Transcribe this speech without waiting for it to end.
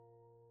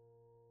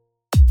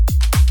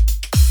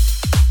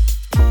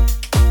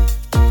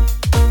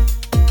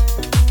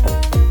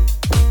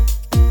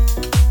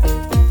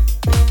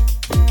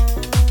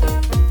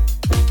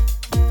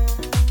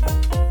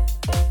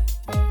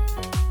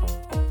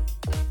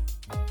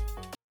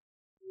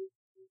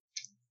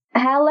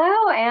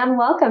and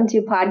welcome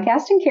to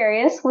Podcast and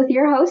Curious with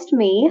your host,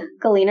 me,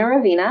 Galina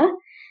Ravina.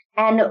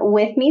 And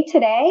with me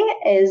today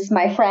is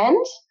my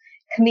friend,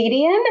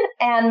 comedian,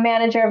 and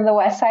manager of the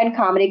Westside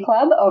Comedy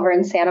Club over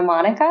in Santa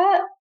Monica.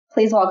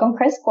 Please welcome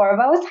Chris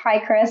Gorbos. Hi,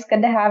 Chris.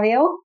 Good to have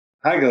you.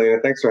 Hi, Galina.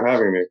 Thanks for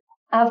having me.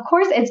 Of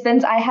course,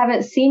 I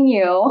haven't seen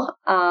you,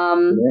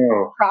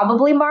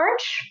 probably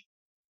March?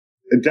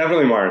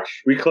 Definitely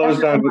March. We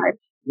closed on March.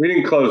 We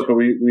didn't close, but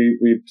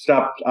we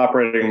stopped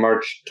operating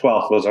March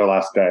 12th was our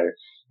last day.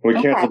 We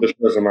canceled the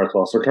shows on March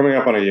 12th, so we're coming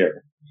up on a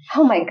year.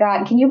 Oh my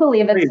God. Can you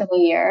believe it's been a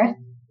year?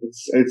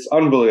 It's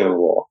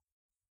unbelievable.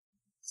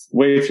 It's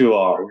way too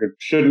long.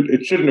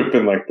 It shouldn't have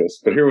been like this,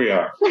 but here we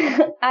are.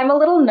 I'm a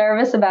little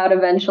nervous about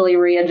eventually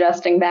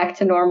readjusting back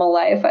to normal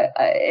life.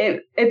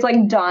 It's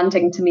like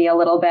daunting to me a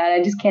little bit.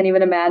 I just can't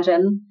even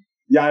imagine.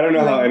 Yeah, I don't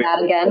know how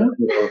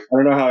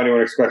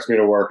anyone expects me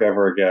to work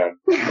ever again.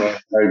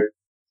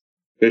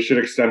 They should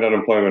extend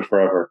unemployment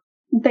forever.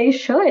 They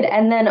should.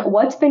 And then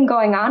what's been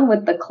going on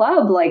with the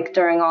club, like,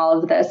 during all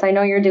of this? I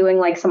know you're doing,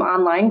 like, some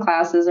online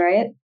classes,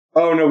 right?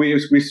 Oh, no,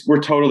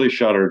 we're totally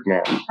shuttered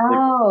now.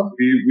 Oh.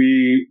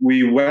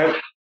 Like,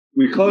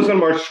 we closed on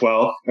March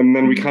 12th, and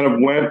then we kind of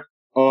went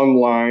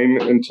online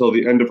until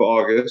the end of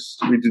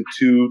August. We did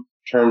 2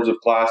 terms of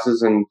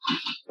classes and,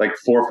 like,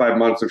 4 or 5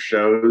 months of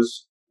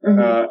shows.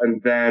 Mm-hmm.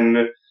 And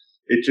then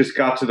it just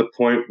got to the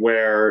point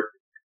where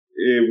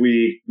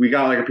we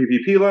got like a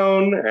PPP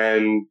loan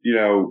and,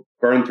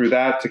 burned through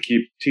that to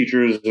keep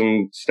teachers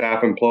and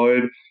staff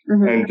employed.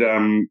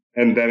 Mm-hmm.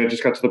 And then it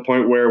just got to the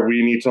point where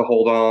we need to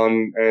hold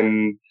on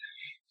and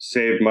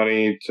save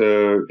money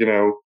to,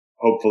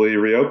 hopefully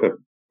reopen,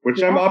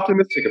 which I'm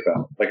optimistic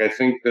about. Like, I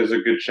think there's a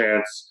good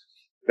chance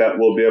that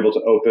we'll be able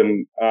to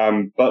open.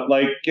 But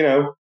like,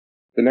 the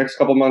next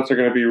couple months are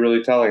going to be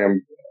really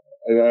telling.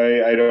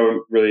 I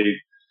don't really,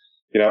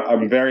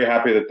 I'm very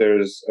happy that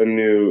there's a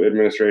new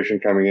administration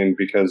coming in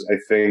because I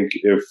think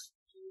if,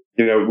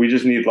 we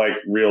just need like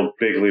real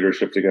big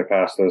leadership to get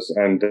past this.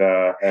 And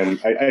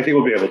I think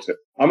we'll be able to.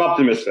 I'm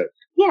optimistic.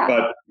 Yeah.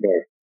 But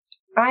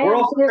we're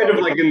also kind of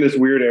like in this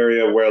weird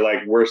area where like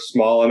we're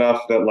small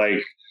enough that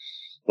like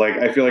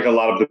I feel like a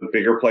lot of the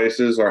bigger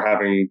places are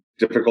having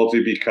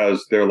difficulty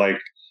because they're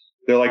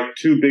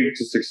too big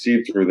to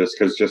succeed through this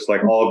because just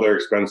like all of their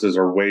expenses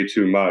are way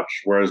too much,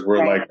 whereas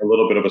we're like a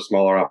little bit of a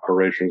smaller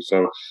operation.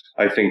 So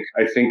I think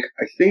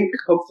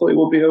hopefully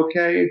we'll be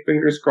okay.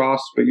 Fingers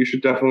crossed. But you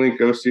should definitely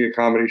go see a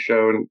comedy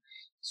show and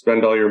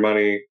spend all your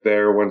money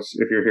there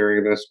if you're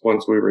hearing this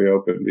once we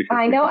reopen.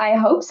 I know. I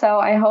hope so.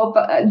 I hope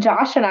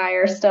Josh and I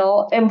are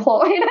still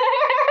employed.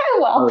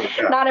 Well,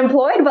 not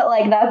employed, but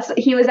like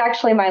he was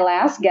actually my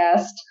last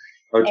guest.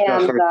 Oh,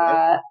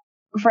 and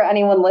for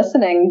anyone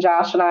listening,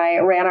 Josh and I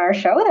ran our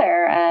show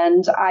there,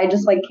 and I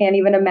just like can't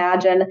even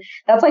imagine.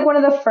 That's like one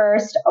of the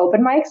first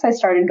open mics I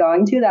started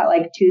going to, that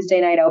like Tuesday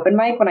night open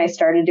mic when I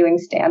started doing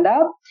stand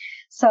up.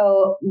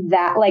 So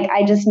that like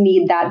I just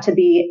need that to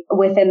be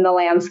within the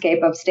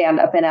landscape of stand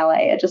up in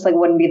LA. It just like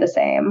wouldn't be the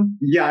same.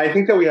 Yeah, I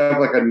think that we have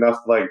like enough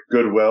like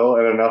goodwill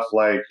and enough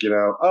like,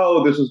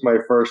 this was my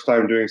first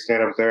time doing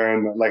stand up there,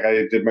 and like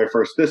I did my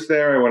first this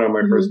there, I went on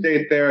my first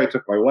date there, I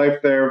took my wife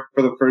there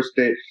for the first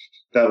date.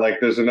 That like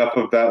there's enough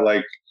of that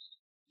like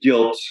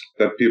guilt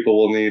that people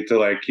will need to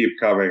like keep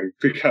coming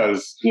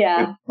because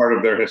it's part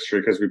of their history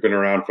because we've been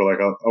around for like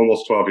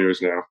almost 12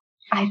 years now.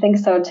 I think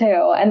so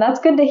too. And that's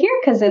good to hear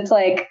because it's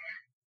like,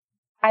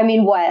 I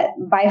mean,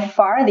 by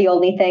far the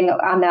only thing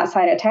on that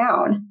side of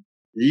town.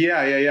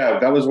 Yeah.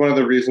 That was one of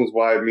the reasons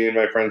why me and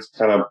my friends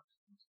kind of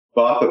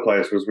bought the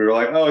place was we were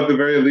like, oh, at the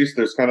very least,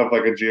 there's kind of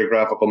like a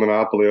geographical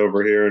monopoly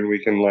over here. And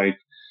we can like,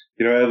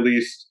 at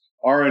least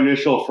our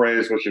initial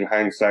phrase, which in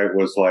hindsight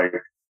was like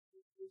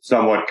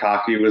somewhat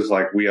cocky, was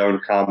like, we own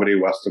comedy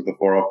west of the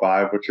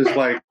 405, which is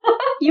like...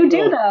 You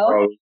do,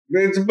 though.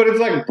 But it's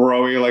like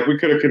broy, like we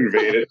could have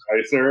conveyed it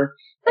nicer.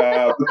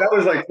 But that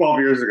was like 12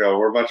 years ago.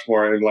 We're much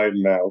more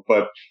enlightened now.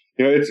 But,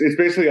 it's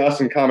basically us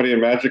and Comedy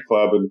and Magic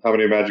Club, and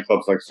Comedy and Magic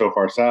Club's like so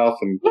far south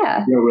and we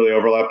don't really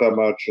overlap that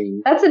much.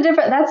 And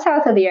that's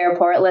south of the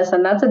airport.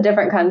 Listen, that's a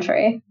different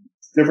country.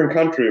 Different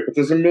country, but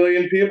there's 1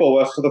 million people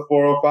west of the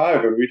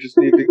 405, and we just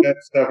need to get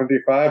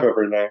 75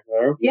 every night.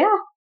 Yeah.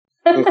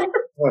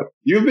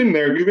 You've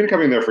been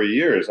coming there for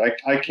years.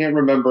 I can't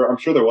remember. I'm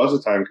sure there was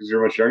a time because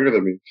you're much younger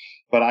than me,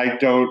 but I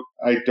don't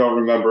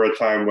remember a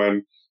time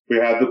when we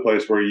had the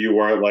place where you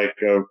weren't like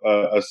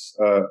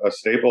a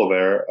staple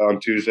there on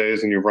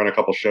Tuesdays, and you've run a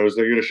couple shows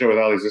there. You had a show with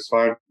Ali's This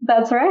Fine.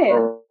 That's right.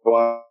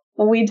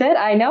 We did.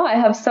 I know. I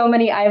have so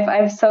many.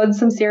 I've sowed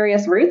some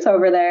serious roots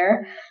over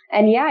there.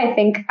 And yeah,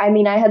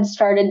 I had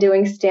started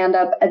doing stand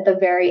up at the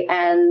very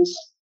end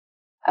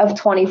of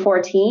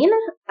 2014.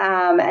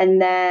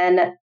 And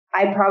then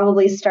I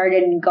probably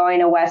started going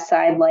to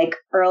Westside like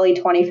early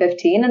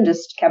 2015 and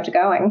just kept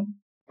going.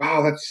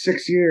 Wow, that's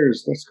 6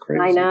 years. That's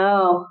crazy. I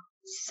know.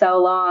 So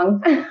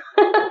long.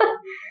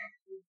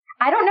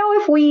 I don't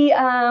know if we,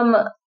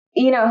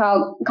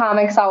 how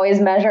comics always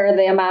measure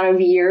the amount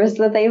of years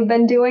that they've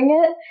been doing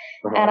it.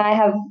 Uh-huh. And I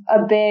have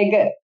a big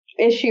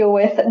issue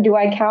with, do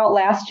I count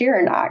last year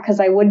or not? Because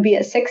I would be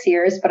at 6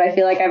 years, but I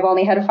feel like I've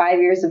only had 5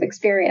 years of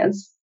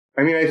experience.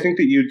 I mean, I think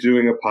that you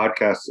doing a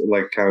podcast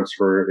like counts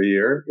for a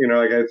year. You know,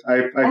 like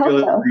I feel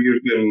like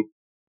you've been.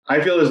 I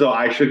feel as though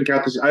I shouldn't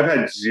count this. I've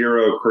had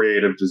zero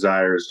creative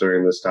desires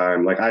during this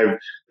time. Like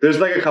there's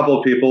like a couple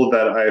of people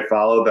that I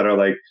follow that are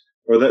like,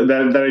 or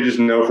that I just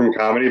know from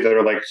comedy that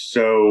are like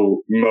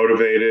so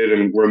motivated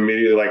and were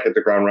immediately like hit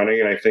the ground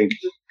running. And I think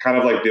kind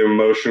of like the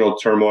emotional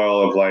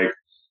turmoil of like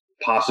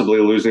possibly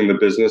losing the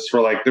business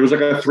for like, there was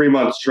like a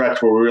 3-month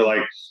stretch where we were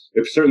like,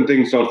 if certain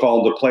things don't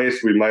fall into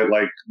place, we might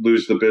like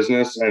lose the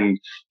business. And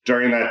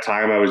during that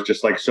time, I was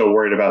just like so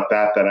worried about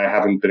that I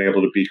haven't been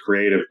able to be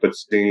creative. But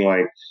seeing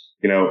like,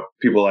 you know,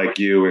 people like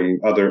you and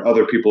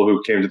other people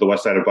who came to the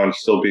Westside a bunch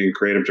still being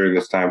creative during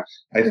this time,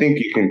 I think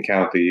you can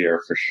count the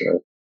year for sure.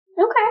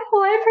 Okay,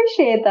 well, I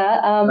appreciate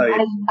that.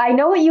 I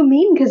know what you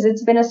mean because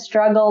it's been a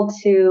struggle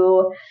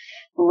to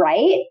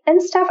write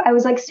and stuff. I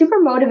was like super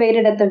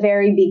motivated at the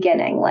very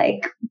beginning.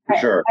 Like,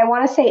 sure. I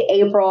want to say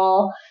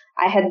April,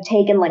 I had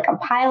taken like a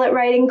pilot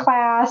writing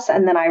class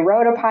and then I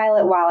wrote a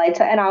pilot while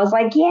and I was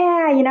like,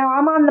 yeah, you know,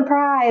 I'm on the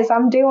prize,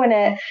 I'm doing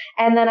it.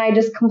 And then I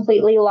just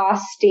completely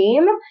lost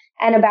steam.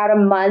 And about a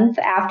month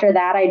after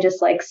that, I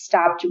just like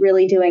stopped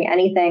really doing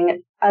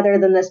anything other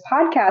than this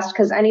podcast.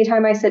 Because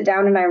anytime I sit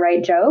down and I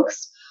write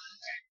jokes,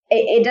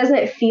 it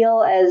doesn't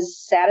feel as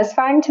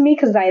satisfying to me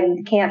because I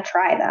can't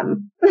try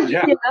them.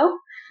 Yeah. You know?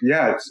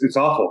 Yeah, it's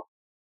awful.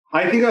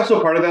 I think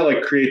also part of that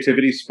like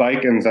creativity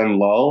spike and then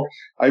lull.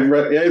 I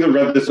either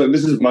read this.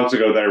 This is months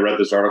ago that I read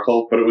this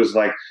article, but it was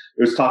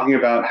talking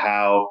about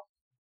how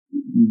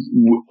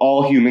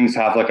all humans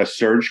have like a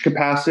surge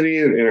capacity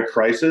in a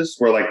crisis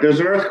where like there's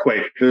an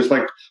earthquake, there's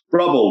like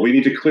rubble, we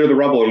need to clear the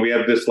rubble, and we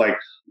have this like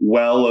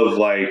well of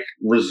like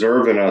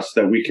reserve in us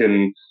that we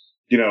can,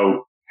 you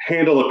know,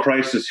 handle a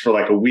crisis for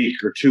like a week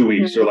or 2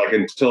 weeks, or like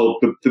until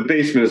the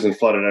basement isn't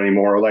flooded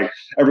anymore, or like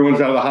everyone's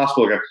out of the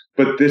hospital again.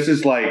 But this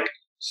is like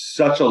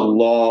such a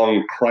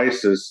long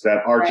crisis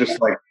that are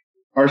just like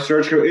our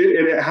search.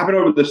 It happened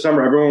over the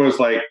summer. Everyone was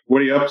like,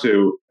 "What are you up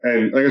to?"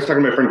 And like I was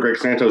talking to my friend Greg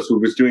Santos, who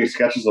was doing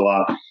sketches a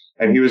lot,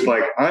 and he was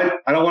like, "I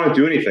don't want to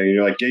do anything." And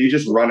you're like, "Yeah, you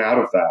just run out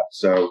of that."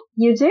 So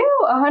you do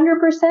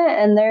 100%.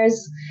 And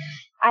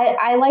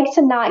I like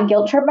to not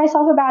guilt trip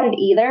myself about it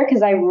either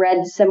because I've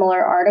read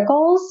similar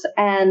articles,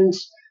 and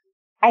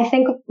I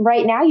think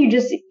right now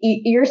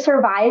you're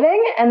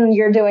surviving and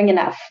you're doing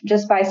enough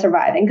just by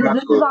surviving, because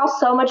this is all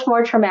so much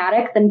more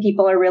traumatic than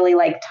people are really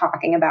like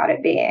talking about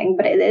it being.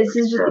 But this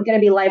is just going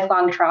to be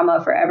lifelong trauma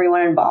for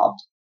everyone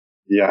involved.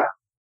 Yeah,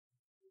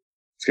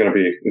 it's going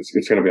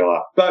to be a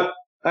lot. But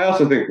I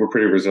also think we're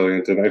pretty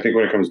resilient, and I think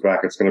when it comes back,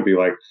 it's going to be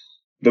like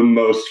the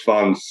most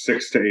fun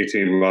 6 to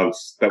 18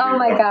 months. Oh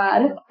my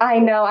God, I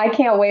know! I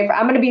can't wait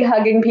I'm going to be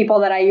hugging people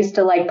that I used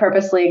to like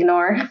purposely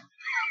ignore.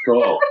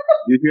 Cool.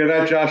 You hear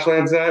that, Josh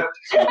Lanzette?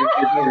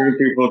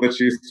 People that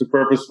she used to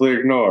purposely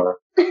ignore.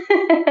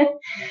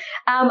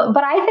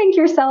 But I think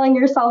you're selling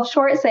yourself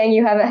short saying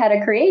you haven't had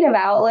a creative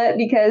outlet,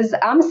 because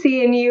I'm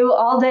seeing you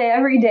all day,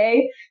 every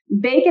day,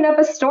 baking up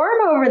a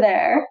storm over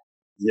there.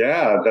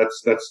 Yeah,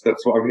 that's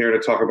what I'm here to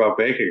talk about,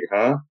 baking,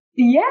 huh?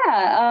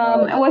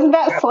 Yeah. Wasn't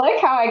that slick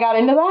how I got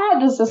into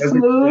that? Just a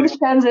smooth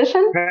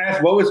transition.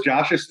 What was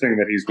Josh's thing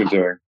that he's been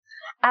doing?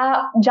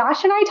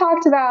 Josh and I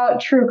talked about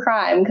true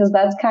crime because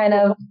that's kind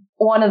of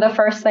one of the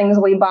first things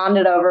we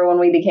bonded over when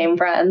we became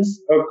friends.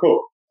 Oh,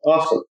 cool.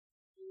 Awesome.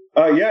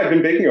 Yeah, I've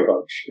been baking a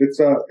bunch.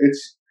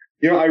 It's,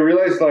 you know, I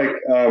realized like,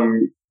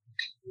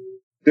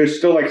 there's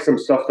still like some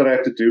stuff that I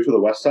have to do for the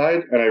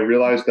Westside. And I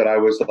realized that I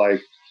was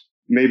like,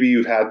 maybe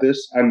you've had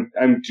this.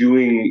 I'm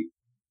doing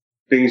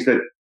things that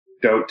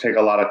don't take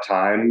a lot of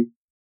time.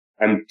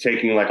 I'm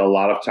taking like a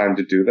lot of time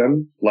to do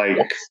them. Like,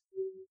 yes.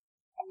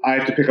 I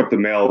have to pick up the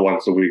mail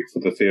once a week for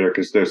the theater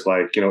because there's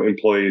like, you know,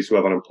 employees who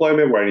have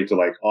unemployment where I need to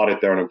like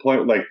audit their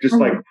unemployment, like just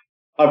like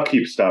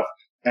upkeep stuff.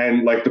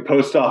 And like the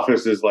post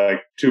office is like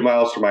 2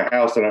 miles from my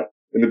house. And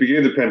in the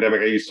beginning of the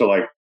pandemic, I used to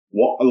like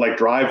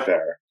drive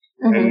there.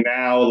 And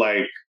now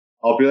like,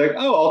 I'll be like,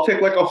 oh, I'll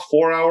take like a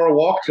 4-hour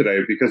walk today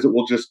because it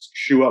will just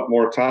chew up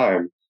more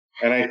time.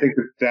 And I think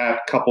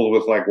that coupled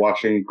with like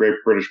watching Great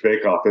British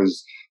Bake Off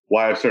is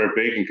why I started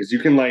baking. Because you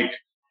can like,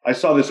 I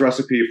saw this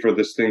recipe for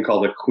this thing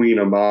called a Queen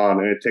Amman,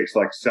 and it takes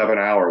like 7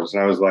 hours.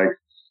 And I was like,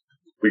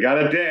 we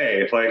got a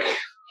day. Like,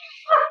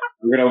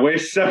 we're going to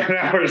waste 7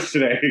 hours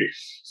today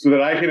so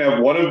that I can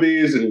have one of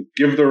these and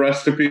give the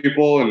rest to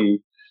people. And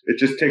it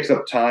just takes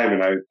up time.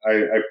 And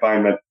I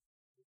find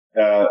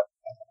that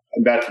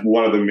that's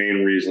one of the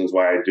main reasons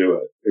why I do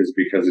it, is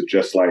because it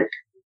just like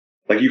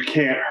you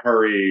can't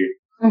hurry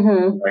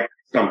like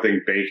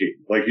something baking.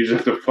 Like, you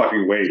just have to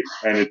fucking wait.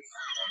 And it's,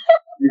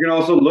 you can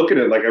also look at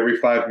it like every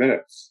 5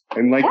 minutes.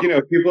 And like, you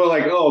know, people are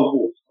like,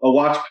 oh, a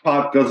watch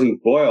pot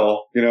doesn't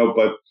boil, you know,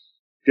 but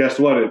guess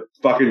what? It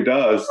fucking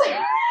does.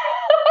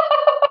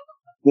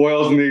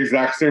 Boils in the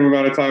exact same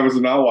amount of time as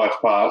a not watch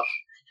pot.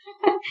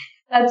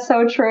 That's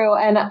so true.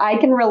 And I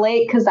can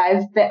relate because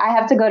I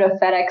have to go to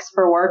FedEx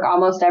for work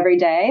almost every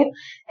day.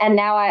 And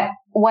now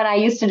when I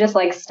used to just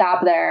like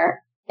stop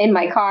there in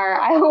my car.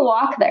 I will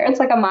walk there. It's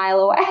like a mile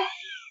away.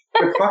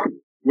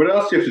 What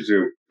else do you have to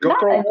do? Go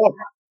for a walk.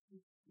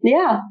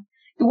 Yeah.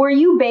 Were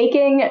you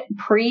baking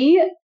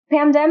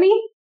pre-pandemic?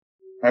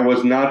 I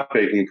was not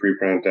baking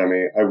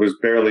pre-pandemic. I was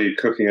barely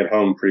cooking at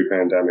home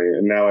pre-pandemic,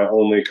 and now I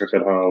only cook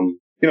at home.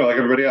 Like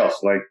everybody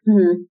else. Like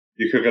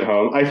you cook at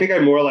home. I think I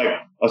more like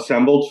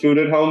assembled food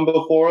at home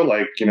before,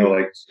 like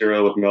like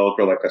cereal with milk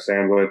or like a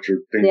sandwich or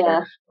things like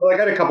that. Well, I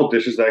got a couple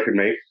dishes that I could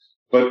make,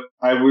 but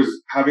I was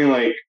having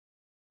like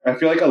I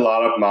feel like a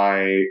lot of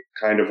my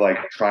kind of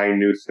like trying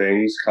new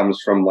things comes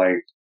from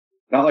like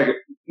not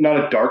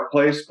a dark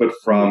place, but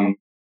from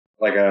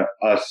like a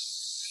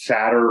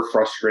sadder,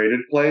 frustrated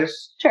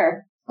place.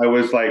 Sure. I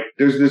was like,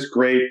 there's this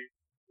great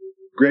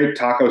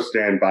taco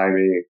stand by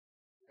me,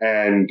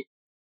 and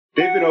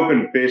they've been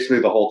open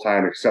basically the whole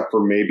time, except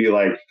for maybe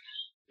like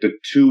the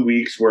 2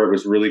 weeks where it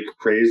was really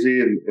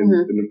crazy in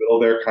the middle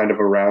there, kind of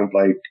around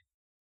like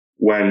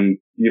when,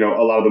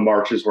 a lot of the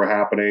marches were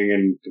happening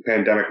and the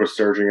pandemic was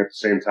surging at the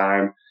same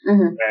time.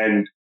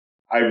 And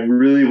I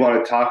really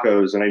wanted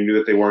tacos, and I knew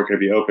that they weren't going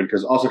to be open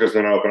because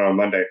they're not open on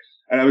Monday.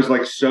 And I was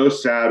like so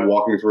sad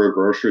walking through a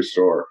grocery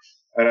store.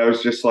 And I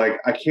was just like,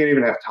 I can't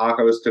even have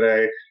tacos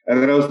today.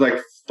 And then I was like,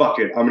 fuck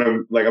it. I'm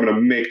going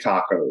to make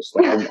tacos.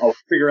 Like I'll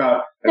figure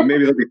out, and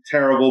maybe they'll be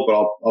terrible, but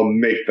I'll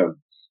make them.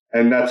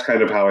 And that's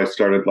kind of how I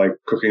started like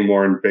cooking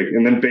more and baking.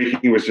 And then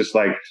baking was just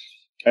like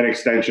an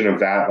extension of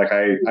that. Like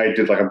I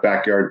did like a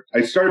backyard.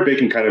 I started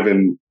baking kind of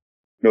in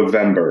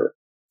November.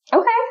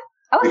 Okay.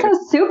 Oh, so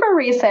super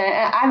recent.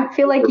 I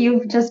feel like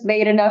you've just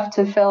made enough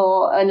to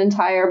fill an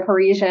entire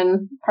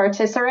Parisian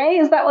patisserie.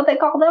 Is that what they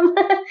call them?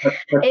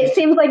 It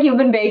seems like you've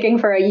been baking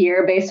for a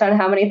year based on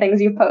how many things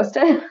you've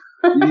posted.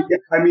 Yeah,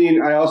 I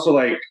mean, I also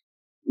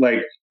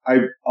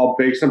I'll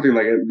bake something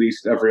like at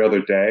least every other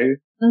day.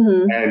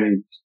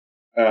 And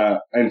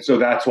so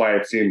that's why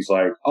it seems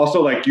like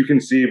also like you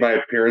can see my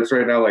appearance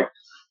right now, like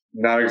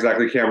not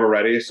exactly camera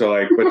ready. So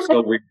like, but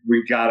still we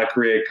gotta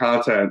create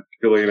content,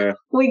 Galina.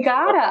 We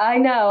gotta, I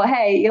know.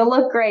 Hey, you'll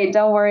look great.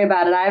 Don't worry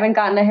about it. I haven't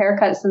gotten a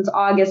haircut since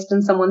August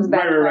in someone's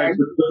backyard. Right.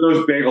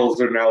 Those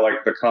bagels are now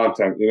like the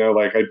content,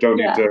 like I don't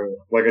need to,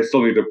 like I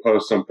still need to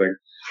post something.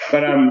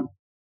 But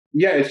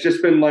yeah, it's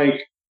just been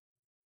like,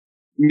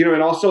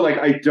 and also like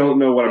I don't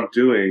know what I'm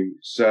doing.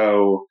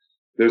 So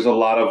there's a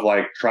lot of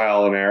like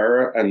trial and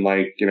error and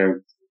like,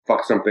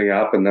 fuck something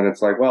up. And then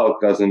it's like, well,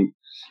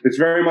 it's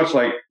very much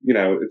like,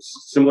 it's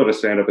similar to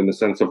stand up in the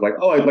sense of like,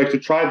 oh, I'd like to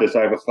try this.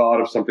 I have a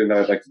thought of something that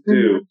I'd like to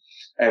do.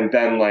 And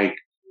then like,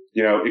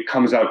 it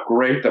comes out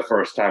great the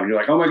first time. And you're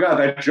like, oh my God,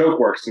 that joke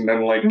works. And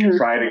then like you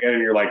try it again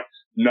and you're like,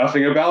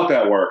 nothing about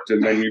that worked.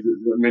 And then you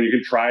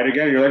can try it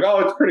again. And you're like, oh,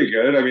 it's pretty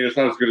good. I mean, it's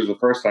not as good as the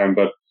first time,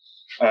 but,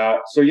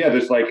 so yeah,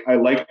 there's like, I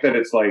like that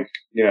it's like,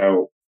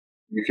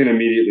 you can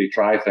immediately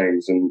try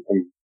things and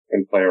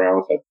play around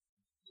with it.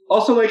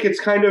 Also, like,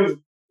 it's kind of,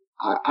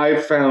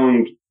 I've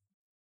found,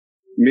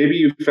 maybe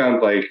you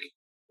found like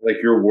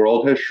your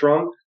world has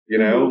shrunk,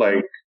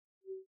 like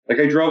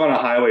I drove on a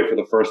highway for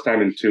the first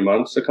time in 2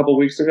 months a couple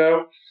weeks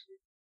ago.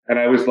 And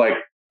I was like,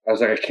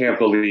 I can't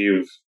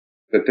believe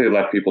that they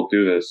let people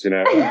do this,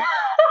 because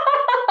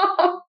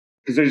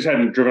I just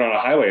hadn't driven on a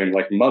highway in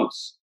like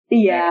months.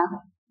 Yeah.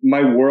 And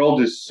my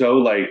world is so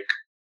like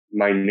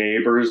my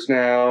neighbors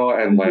now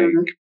and like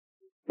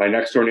my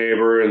next door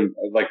neighbor and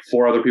like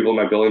 4 other people in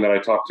my building that I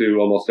talk to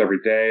almost every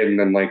day. And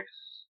then like,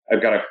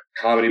 I've got a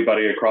comedy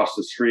buddy across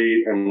the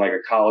street and like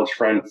a college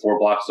friend 4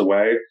 blocks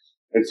away.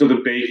 And so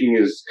the baking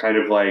is kind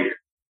of like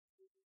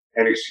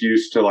an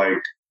excuse to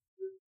like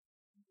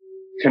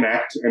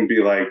connect and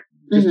be like,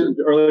 just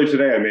earlier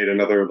today, I made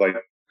another like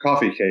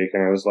coffee cake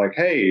and I was like,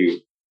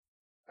 hey,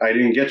 I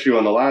didn't get you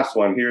on the last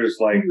one. Here's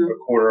like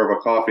a quarter of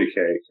a coffee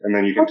cake. And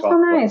then you can talk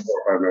for like 4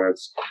 or 5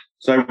 minutes.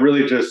 So I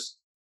really just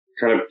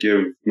kind of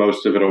give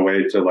most of it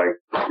away to like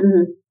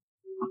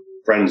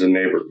friends and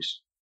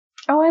neighbors.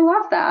 Oh, I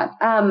love that.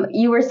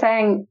 You were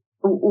saying,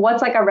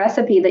 what's like a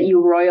recipe that you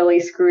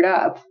royally screwed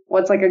up?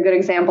 What's like a good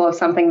example of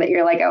something that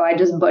you're like, oh, I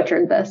just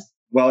butchered this?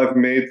 Well, I've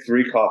made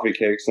 3 coffee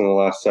cakes in the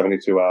last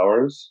 72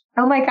 hours.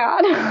 Oh my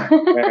God.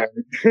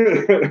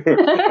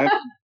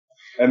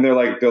 and they're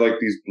like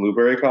these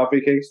blueberry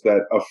coffee cakes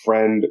that a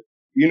friend,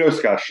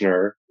 Scott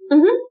Schnurr,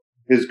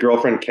 his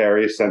girlfriend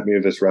Carrie sent me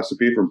this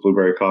recipe for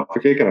blueberry coffee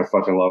cake, and I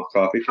fucking love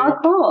coffee cake. Oh,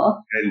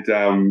 cool.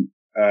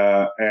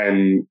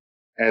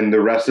 And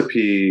the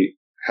recipe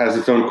has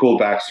its own cool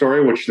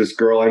backstory, which this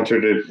girl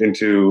entered it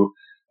into,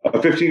 a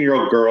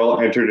 15-year-old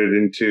girl entered it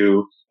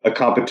into a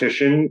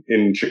competition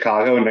in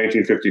Chicago in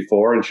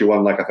 1954, and she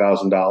won like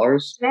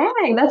 $1,000.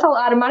 Dang, that's a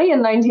lot of money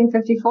in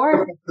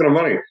 1954. That's a lot of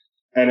money.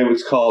 And it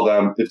was called,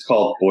 it's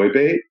called Boy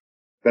Bait.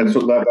 That's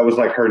what, that was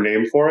like her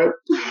name for it.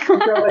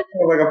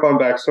 Like a fun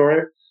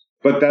backstory.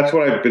 But that's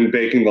what I've been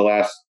baking the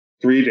last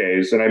 3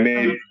 days. And I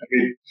made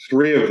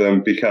 3 of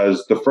them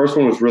because the first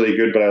one was really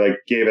good, but I like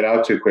gave it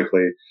out too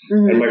quickly.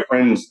 And my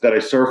friends that I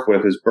surf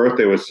with, his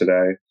birthday was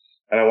today.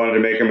 And I wanted to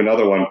make him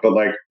another one, but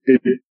like,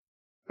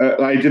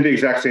 I did the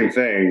exact same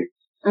thing.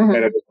 And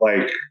it was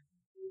like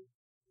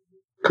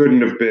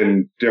couldn't have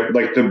been different.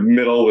 Like the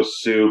middle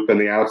was soup and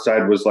the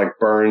outside was like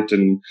burnt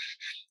and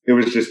it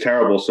was just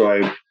terrible. So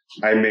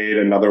I made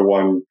another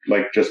one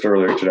like just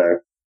earlier today.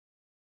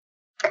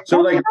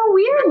 So That's like so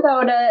weird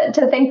though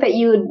to think that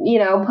you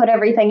know, put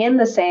everything in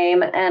the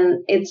same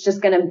and it's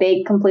just going to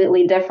bake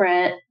completely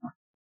different.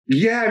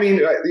 Yeah, I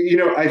mean, you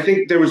know, I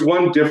think there was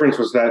one difference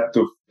was that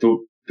the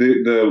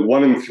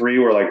 1 and 3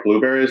 were like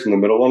blueberries, and the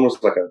middle one was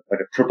like a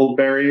triple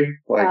berry,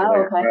 like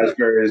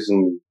raspberries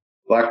and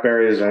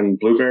blackberries and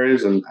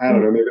blueberries, and I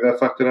don't know, maybe that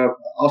fucked it up.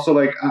 Also,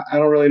 like I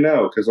don't really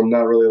know because I'm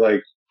not really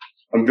like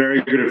I'm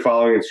very good at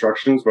following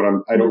instructions, but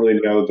I don't really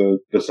know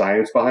the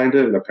science behind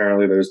it, and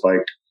apparently there's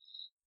like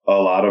a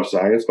lot of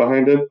science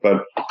behind it,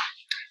 but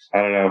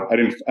I don't know. I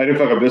didn't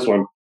fuck up this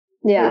one.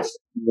 Yeah,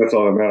 that's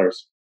all that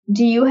matters.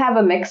 Do you have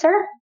a mixer?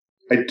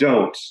 I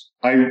don't.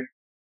 You're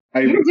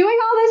doing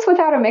all this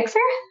without a mixer?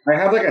 I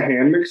have like a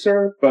hand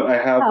mixer, but I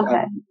have,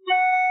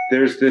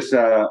 there's this,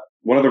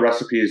 one of the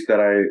recipes that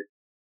I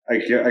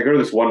go to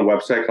this one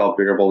website called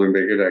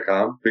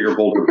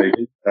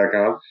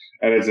biggerbolderbaking.com,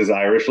 and it's this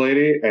Irish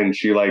lady, and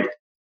she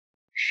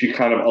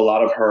kind of, a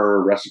lot of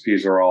her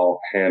recipes are all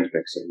hand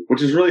mixing,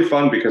 which is really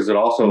fun because it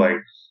also like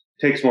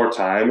takes more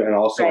time and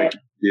also like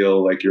you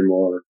feel like you're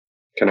more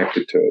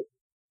connected to it.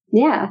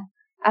 Yeah.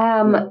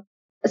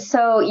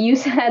 So you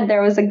said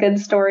there was a good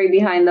story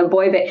behind the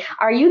boy bake.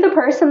 Are you the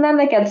person then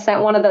that gets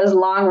sent one of those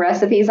long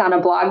recipes on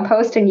a blog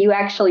post and you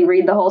actually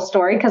read the whole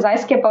story? Because I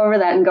skip over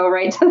that and go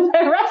right to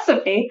the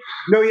recipe.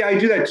 No, yeah, I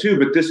do that too.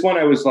 But this one,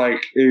 I was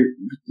like,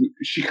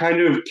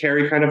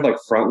 Carrie kind of like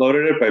front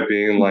loaded it by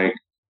being like,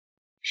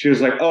 she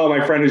was like, oh,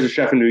 my friend who's a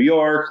chef in New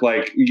York,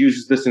 like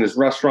uses this in his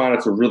restaurant.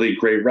 It's a really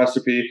great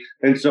recipe.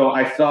 And so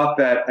I thought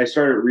that I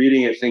started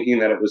reading it thinking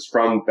that it was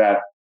from that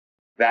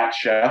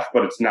chef,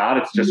 but it's not.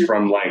 It's just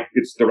from like,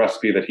 it's the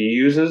recipe that he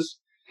uses.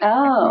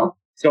 Oh.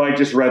 So I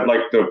just read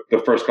like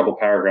the first couple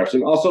paragraphs.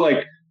 And also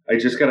like, I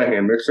just got a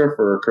hand mixer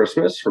for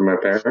Christmas from my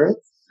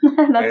parents.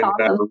 That's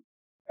awesome.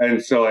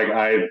 And so like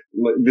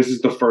this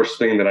is the first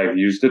thing that I've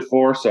used it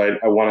for. So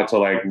I wanted to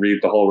like read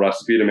the whole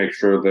recipe to make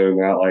sure they're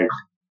not like,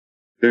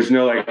 there's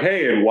no like,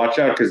 hey, and watch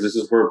out because this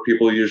is where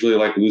people usually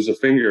like lose a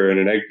finger in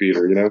an egg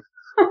beater, you know?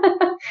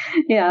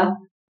 Yeah.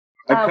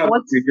 I cut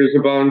fingers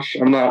a bunch.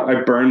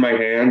 I burn my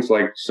hands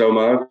like so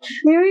much.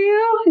 Do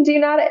you? Do you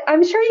not?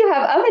 I'm sure you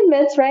have oven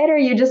mitts, right? Or are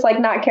you just like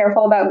not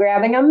careful about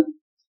grabbing them?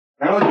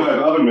 Not only do I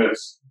have oven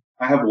mitts,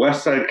 I have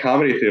Westside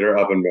Comedy Theater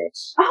oven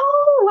mitts.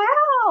 Oh,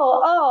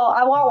 wow. Oh,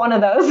 I want one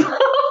of those.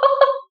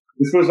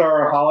 This was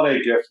our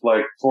holiday gift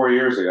like 4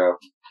 years ago.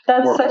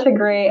 That's such a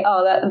great,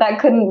 that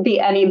couldn't be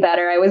any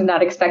better. I was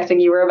not expecting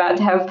you were about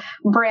to have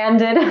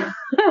branded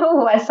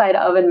Westside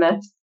oven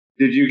mitts.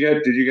 Did you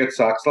get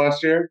socks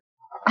last year?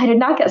 I did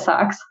not get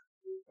socks.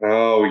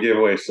 Oh, we gave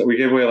away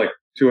like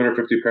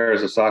 250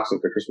 pairs of socks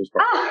at the Christmas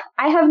party. Ah,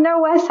 I have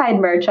no Westside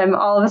merch. I'm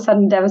all of a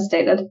sudden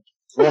devastated.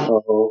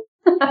 Uh-oh.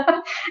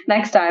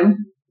 Next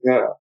time.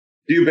 Yeah.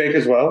 Do you bake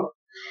as well?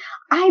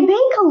 I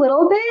bake a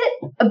little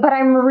bit, but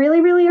I'm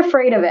really, really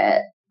afraid of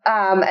it.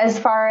 As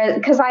far as,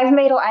 because I've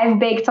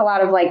baked a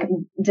lot of like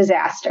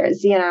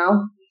disasters, you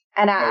know,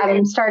 and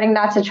I'm starting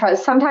not to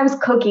trust. Sometimes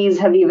cookies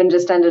have even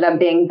just ended up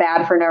being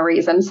bad for no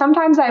reason.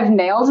 Sometimes I've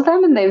nailed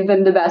them and they've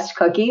been the best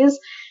cookies.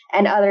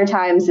 And other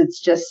times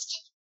it's just,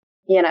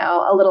 you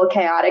know, a little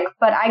chaotic,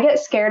 but I get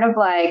scared of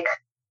like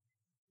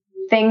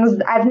things.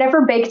 I've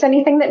never baked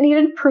anything that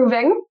needed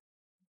proving.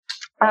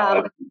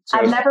 I've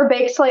never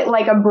baked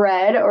like a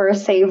bread or a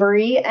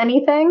savory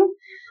anything.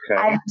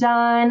 Okay.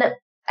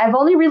 I've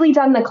only really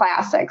done the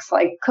classics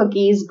like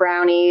cookies,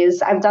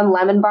 brownies. I've done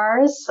lemon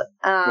bars.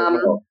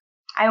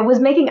 I was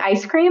making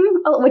ice cream,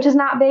 which is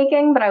not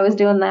baking, but I was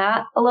doing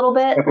that a little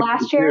bit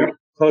last year.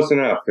 Close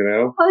enough, you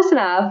know? Close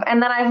enough.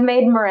 And then I've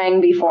made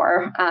meringue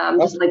before,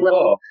 just like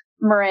little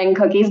meringue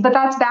cookies. But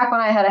that's back when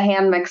I had a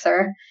hand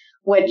mixer,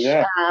 which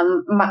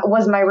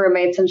was my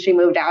roommate's and she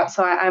moved out.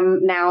 So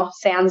I'm now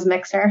sans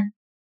mixer.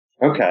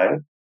 Okay.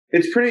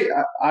 It's pretty,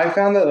 I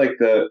found that like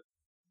the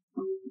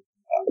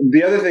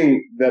other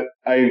thing that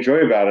I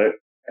enjoy about it,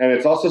 and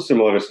it's also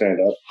similar to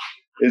stand-up,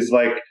 is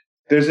like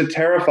there's a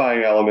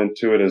terrifying element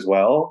to it as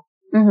well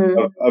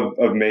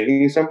of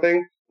making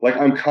something. Like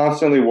I'm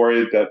constantly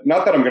worried that,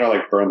 not that I'm going to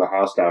like burn the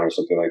house down or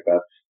something like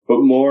that, but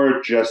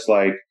more just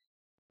like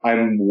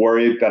I'm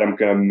worried that I'm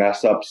going to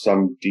mess up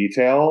some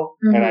detail.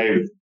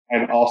 And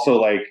also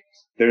like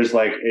there's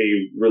like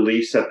a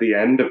release at the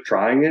end of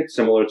trying it,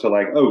 similar to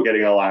like,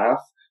 getting a laugh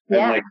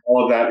and like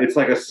all of that. It's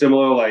like it's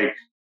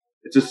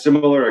a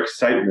similar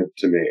excitement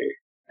to me.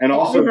 And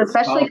also,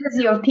 especially because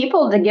you have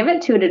people to give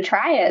it to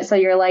try it. So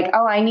you're like,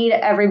 oh, I need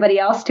everybody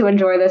else to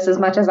enjoy this as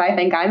much as I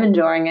think I'm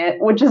enjoying it,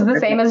 which is the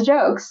same as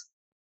jokes.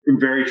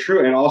 Very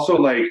true. And also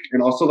like,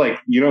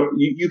 you know,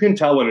 you can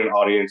tell when an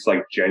audience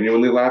like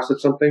genuinely laughs at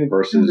something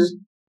versus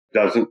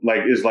doesn't,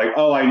 like, is like,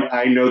 oh,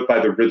 I know by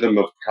the rhythm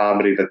of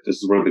comedy that this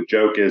is where the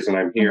joke is and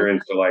I'm here.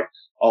 And so like,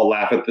 I'll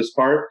laugh at this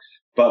part.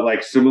 But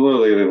like,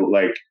 similarly,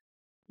 like,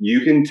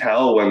 you can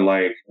tell when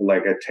like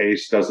a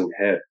taste doesn't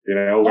hit, you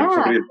know, when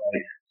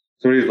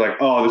somebody's like,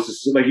 oh, this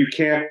is like, you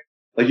can't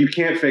like you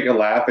can't fake a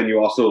laugh, and you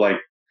also like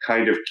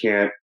kind of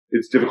can't.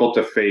 It's difficult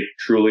to fake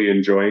truly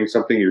enjoying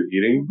something you're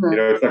eating. Mm-hmm. You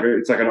know,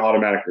 it's like an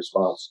automatic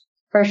response.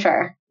 For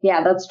sure.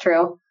 Yeah, that's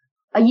true.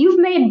 You've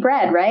made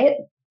bread, right?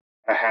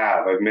 I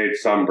have. I've made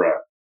some bread.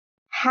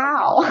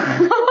 How?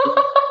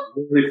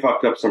 Really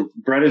fucked up some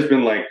bread has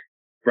been like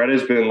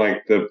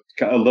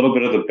a little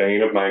bit of the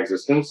bane of my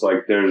existence. Like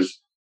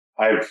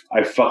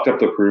I've fucked up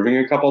the proving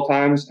a couple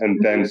times, and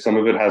then some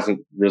of it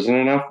hasn't risen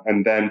enough.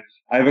 And then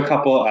I have a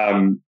couple.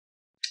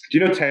 Do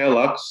you know Taya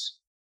Lux?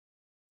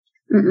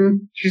 Mm-mm.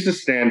 She's a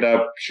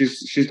stand-up.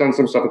 She's done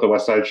some stuff at the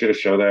Westside. She had a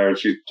show there, and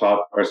she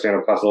taught our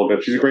stand-up class a little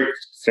bit. She's a great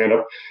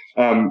stand-up.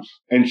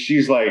 And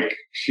she's like,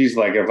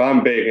 if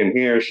I'm baking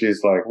here,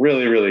 she's like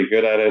really, really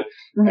good at it.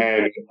 Mm-hmm.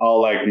 And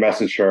I'll like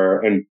message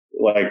her and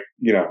like,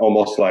 you know,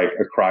 almost like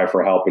a cry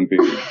for help and be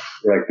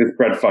like, this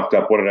bread fucked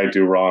up. What did I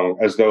do wrong?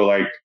 As though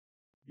like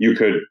you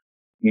could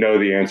know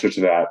the answer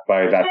to that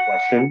by that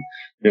question.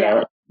 You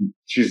know?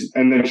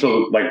 And then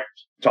she'll like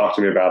talk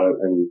to me about it.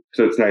 And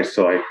so it's nice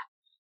to like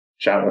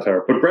chat with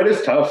her. But bread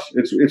is tough.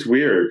 It's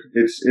weird.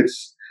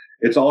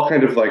 It's all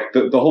kind of like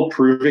the whole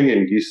proving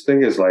and yeast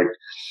thing is like,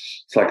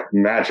 it's like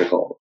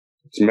magical.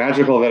 It's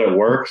magical that it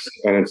works,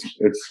 and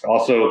it's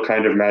also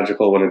kind of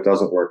magical when it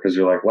doesn't work, because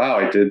you're like, wow,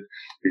 I did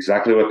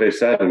exactly what they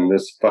said, and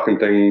this fucking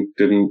thing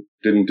didn't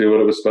do what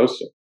it was supposed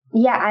to.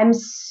 Yeah, I'm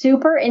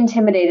super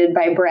intimidated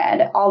by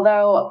bread.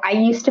 Although I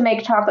used to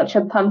make chocolate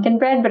chip pumpkin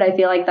bread, but I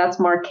feel like that's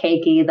more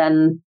cakey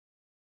than,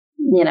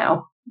 you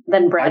know,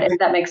 than bread, if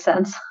that makes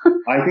sense.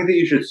 I think that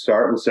you should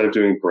start, instead of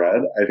doing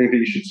bread, I think that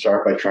you should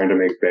start by trying to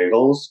make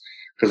bagels.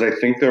 Because I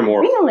think they're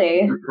more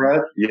really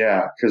bread.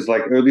 Yeah, because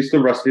like at least the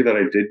recipe that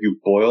I did, you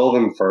boil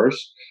them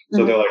first,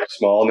 so they're like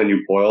small, and then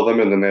you boil them,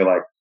 and then they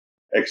like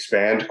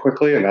expand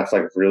quickly, and that's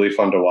like really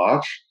fun to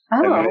watch.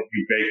 Oh. And then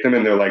you bake them,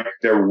 and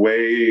they're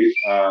way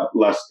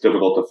less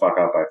difficult to fuck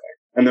up, I think.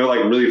 And they're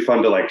like really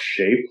fun to like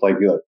shape, like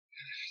you like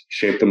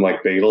shape them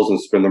like bagels and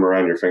spin them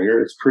around your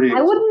finger. It's pretty. I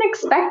wouldn't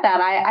expect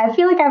that. I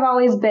feel like I've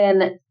always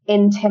been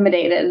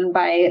intimidated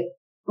by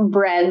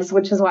breads,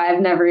 which is why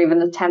I've never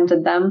even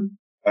attempted them.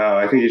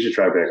 I think you should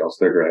try bagels.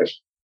 They're great.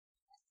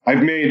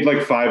 I've made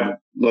like 5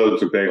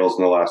 loads of bagels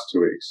in the last 2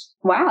 weeks.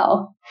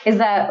 Wow.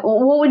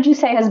 What would you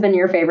say has been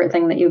your favorite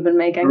thing that you've been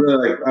making?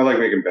 I like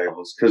making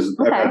bagels because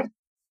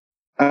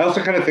I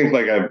also kind of think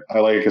like I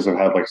like it because I've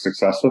had like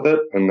success with it.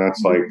 And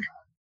that's like,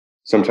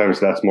 sometimes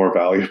that's more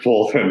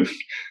valuable than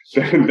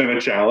a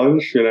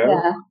challenge, you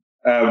know?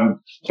 Yeah.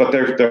 But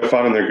they're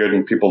fun and they're good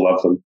and people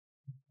love them.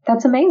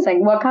 That's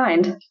amazing. What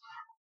kind?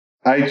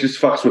 I just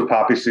fucks with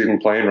poppy seed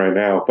and plain right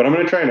now, but I'm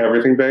going to try an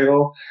everything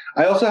bagel.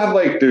 I also have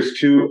like, there's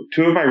two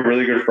of my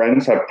really good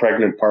friends have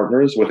pregnant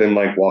partners within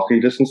like walking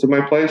distance of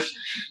my place.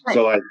 Right.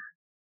 So like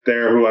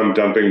they're who I'm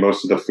dumping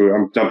most of the food.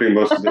 I'm dumping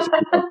most of this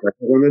food on pregnant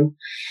women.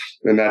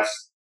 And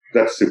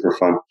that's super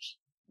fun.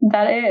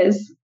 That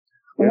is.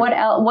 Yeah. What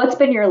else? What's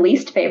been your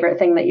least favorite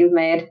thing that you've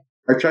made?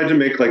 I tried to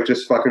make like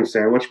just fucking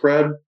sandwich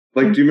bread.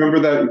 Like, do you remember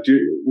that?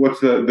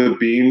 What's the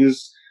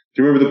beans?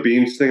 Do you remember the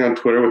beans thing on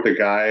Twitter with the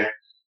guy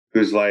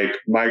who's like,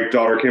 my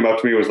daughter came up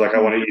to me and was like, I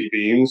want to eat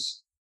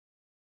beans.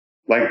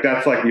 Like,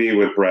 that's like me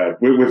with bread,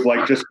 with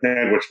like just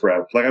sandwich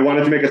bread. Like, I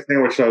wanted to make a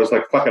sandwich, so I was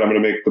like, fuck it, I'm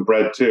going to make the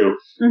bread too.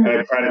 Mm-hmm. And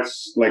I tried it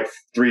like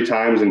 3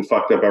 times and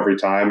fucked up every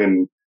time.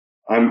 And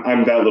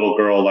I'm that little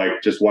girl,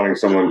 like, just wanting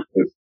someone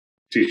to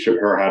teach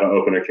her how to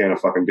open a can of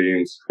fucking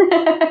beans.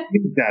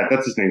 Beans Dad,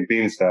 that's his name,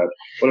 Beans Dad.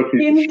 What a piece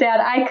Beans Dad.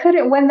 I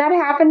couldn't, when that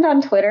happened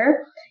on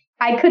Twitter,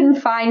 I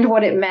couldn't find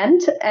what it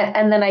meant,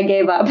 and then I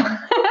gave up.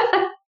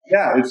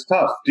 Yeah, it's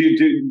tough. Do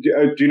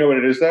you know what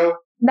it is though?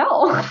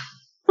 No.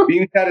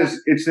 Beans Dad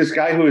it's this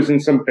guy who is in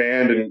some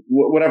band and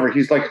whatever.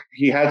 He's like,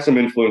 he had some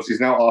influence. He's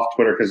now off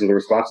Twitter because of the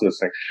response to this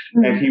thing.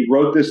 Mm-hmm. And he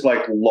wrote this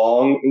like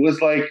long, it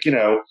was like, you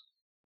know,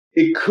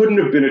 it couldn't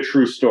have been a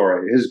true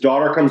story. His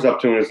daughter comes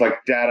up to him and is like,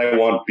 Dad, I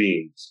want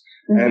beans.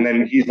 Mm-hmm. And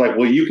then he's like,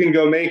 well, you can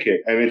go make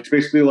it. And it's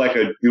basically like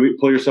you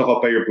pull yourself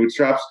up by your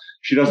bootstraps.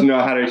 She doesn't know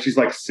how to, she's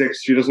like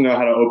 6. She doesn't know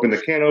how to open the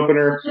can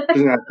opener.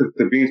 Doesn't know how to cook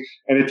the beans.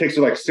 And it takes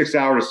her like 6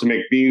 hours to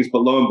make beans.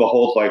 But lo and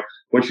behold, like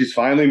when she's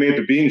finally made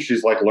the beans,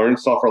 she's like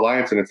learned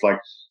self-reliance. And it's like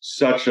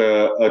such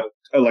a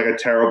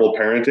terrible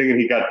parenting.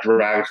 And he got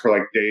dragged for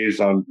like days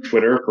on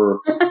Twitter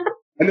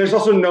and there's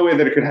also no way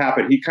that it could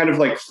happen. He kind of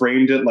like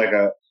framed it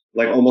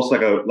almost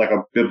like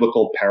a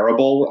biblical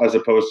parable as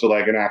opposed to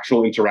like an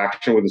actual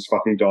interaction with his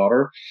fucking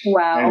daughter.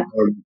 Wow.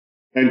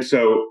 And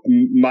so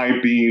my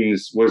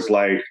beans was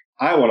like,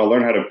 I want to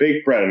learn how to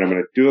bake bread and I'm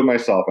going to do it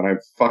myself. And I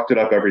fucked it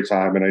up every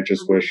time. And I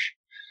just wish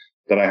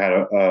that I had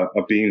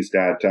a Beans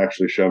Dad to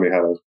actually show me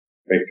how to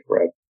make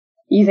bread.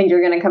 You think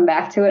you're going to come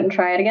back to it and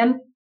try it again?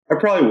 I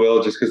probably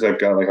will, just because I've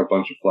got like a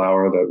bunch of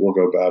flour that will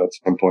go bad at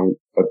some point.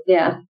 But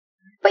yeah.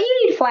 But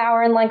you need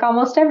flour in like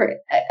almost every.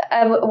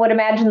 I would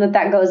imagine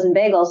that goes in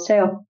bagels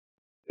too.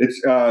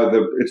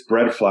 It's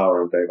bread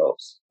flour in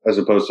bagels as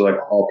opposed to like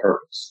all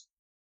purpose.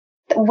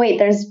 Wait,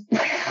 there's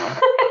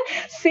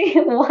see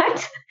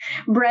what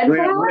bread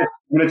flour?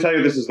 I'm going to tell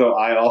you this as though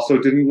I also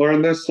didn't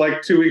learn this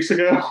like 2 weeks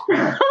ago.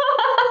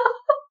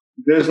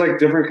 There's like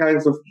different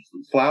kinds of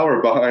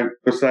flour behind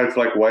besides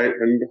like white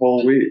and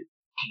whole wheat.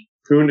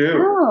 Who knew?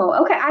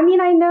 Oh, okay. I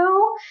mean, I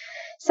know.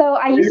 So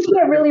I used to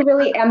get really,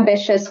 really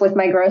ambitious with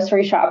my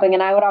grocery shopping,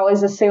 and I would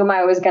always assume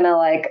I was going to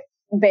like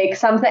bake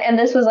something. And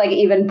this was like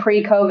even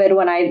pre-COVID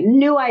when I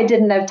knew I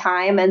didn't have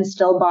time and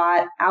still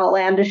bought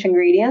outlandish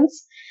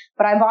ingredients.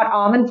 But I bought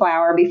almond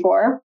flour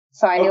before,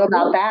 so I knew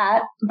about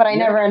that, but I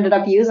never ended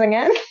up using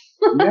it.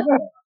 Yeah.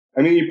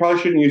 I mean, you probably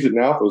shouldn't use it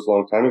now if it was a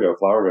long time ago.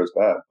 Flour goes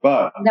bad.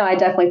 But no, I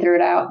definitely threw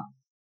it out.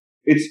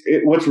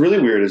 What's really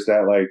weird is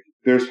that like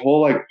there's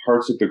whole like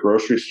parts of the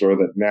grocery store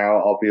that now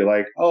I'll be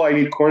like, oh, I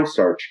need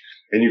cornstarch.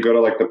 And you go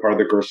to like the part of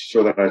the grocery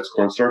store that has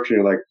cornstarch and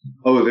you're like,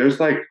 oh, there's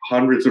like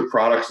hundreds of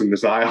products in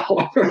this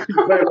aisle.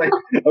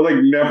 I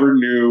never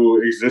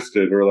knew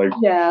existed or like,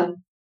 yeah,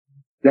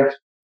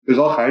 there's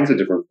all kinds of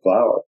different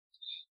flour.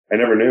 I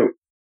never knew.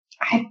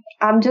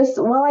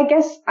 I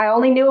guess I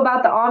only knew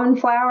about the almond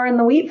flour and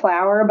the wheat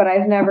flour, but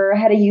I've never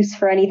had a use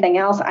for anything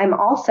else. I'm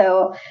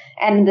also,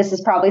 and this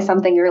is probably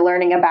something you're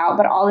learning about,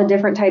 but all the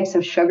different types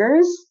of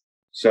sugars.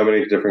 So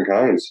many different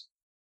kinds.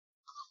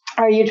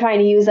 Are you trying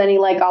to use any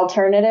like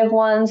alternative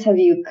ones? Have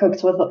you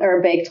cooked with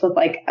or baked with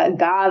like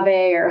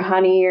agave or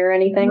honey or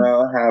anything?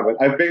 No, I haven't.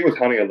 I've baked with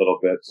honey a little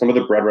bit. Some of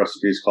the bread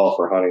recipes call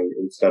for honey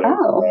instead of.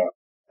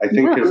 I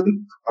think I'm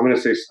gonna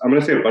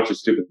say a bunch of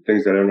stupid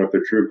things that I don't know if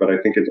they're true, but I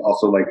think it's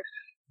also like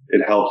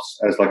it helps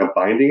as like a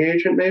binding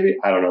agent. Maybe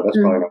I don't know. That's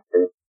probably not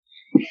true.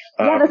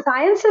 Yeah, the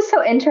science is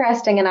so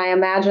interesting, and I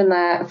imagine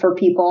that for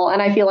people,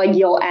 and I feel like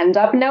you'll end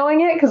up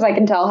knowing it because I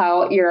can tell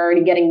how you're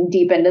already getting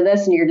deep into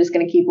this, and you're just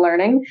going to keep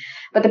learning.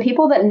 But the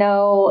people that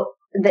know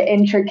the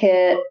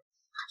intricate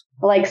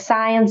like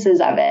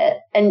sciences of it,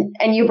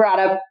 and you brought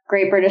up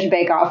Great British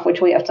Bake Off, which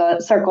we have to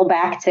circle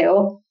back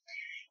to.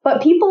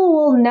 But people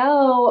will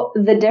know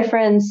the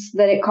difference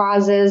that it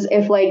causes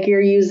if like you're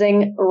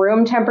using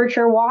room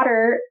temperature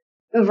water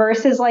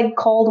versus like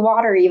cold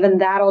water. Even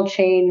that'll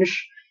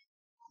change.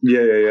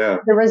 Yeah.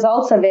 The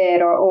results of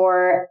it,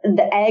 or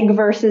the egg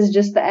versus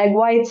just the egg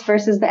whites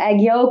versus the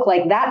egg yolk,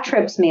 like that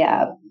trips me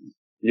up.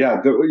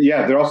 Yeah.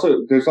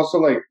 There's also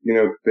like,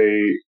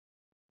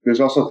 there's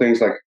also things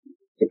like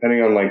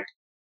depending on like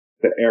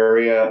the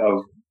area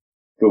of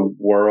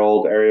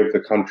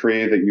the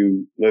country that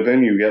you live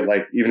in, you get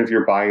like, even if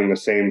you're buying the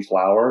same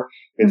flour,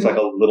 it's like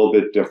a little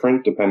bit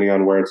different depending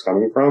on where it's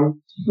coming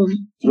from.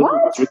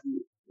 What?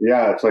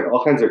 Yeah. It's like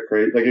all kinds of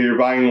crazy, like if you're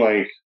buying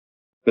like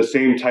the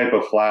same type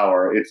of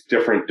flour, it's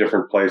different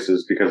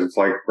places because it's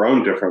like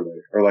grown differently.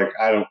 Or like,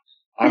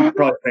 I'm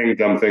probably saying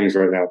dumb things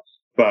right now,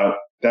 but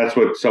that's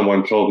what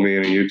someone told me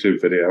in a YouTube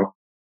video.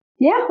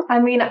 Yeah. I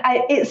mean,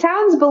 it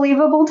sounds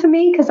believable to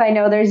me because I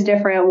know there's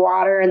different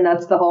water, and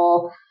that's the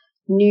whole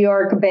New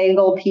York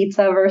bagel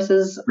pizza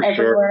versus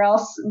everywhere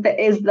else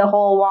is the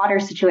whole water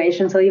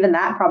situation. So even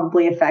that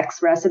probably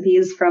affects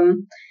recipes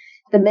from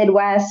the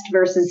Midwest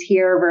versus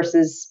here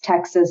versus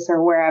Texas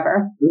or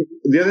wherever.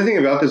 The other thing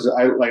about this,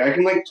 I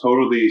can like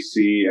totally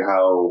see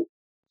how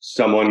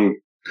someone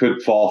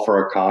could fall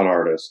for a con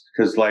artist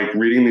because like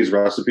reading these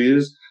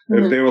recipes,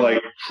 if they were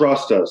like,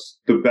 trust us,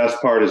 the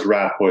best part is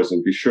rat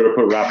poison. Be sure to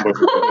put rat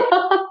poison in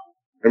it.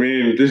 I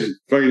mean, this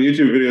fucking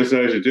YouTube video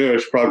said I should do it. I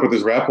should probably put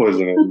this rat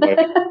poison in. Like,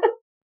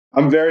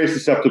 I'm very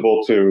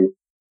susceptible to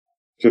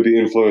the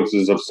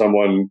influences of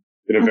someone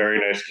in a very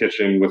nice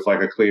kitchen with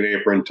like a clean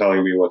apron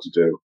telling me what to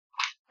do.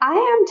 I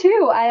am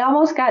too. I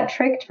almost got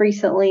tricked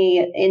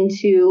recently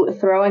into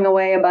throwing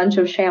away a bunch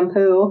of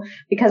shampoo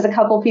because a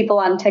couple people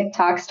on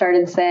TikTok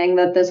started saying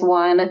that this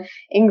one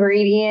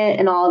ingredient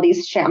in all of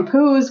these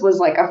shampoos was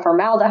like a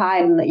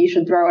formaldehyde and that you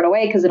should throw it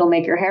away because it'll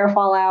make your hair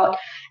fall out.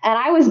 And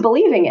I was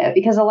believing it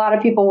because a lot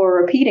of people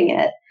were repeating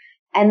it.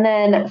 And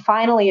then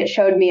finally it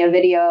showed me a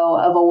video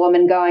of a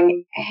woman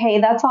going,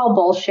 hey, that's all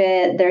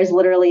bullshit. There's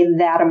literally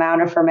that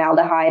amount of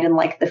formaldehyde in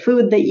like the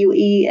food that you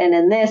eat and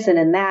in this and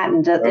in that.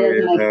 And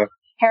like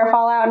hair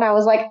fall out. And I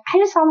was like, I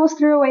just almost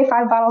threw away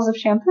 5 bottles of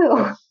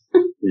shampoo.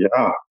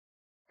 Yeah.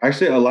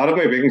 Actually, a lot of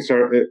my baking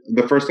started,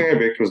 the first thing I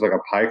baked was like a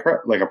pie,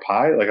 like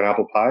an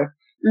apple pie.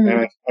 And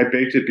I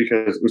baked it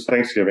because it was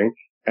Thanksgiving.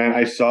 And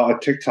I saw a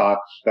TikTok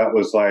that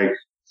was like,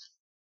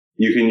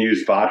 you can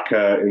use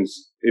vodka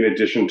in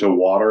addition to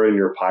water in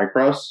your pie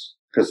crust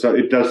because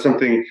it does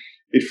something.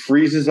 It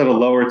freezes at a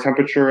lower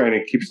temperature and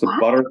it keeps the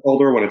butter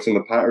colder when it's in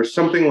the pie or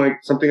something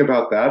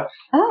about that.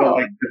 Oh. But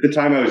like at the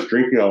time I was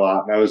drinking a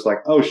lot and I was like,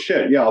 oh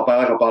shit, yeah, I'll buy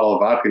like a bottle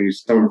of vodka and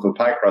use some of the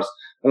pie crust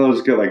and I'll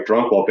just get like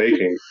drunk while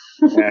baking.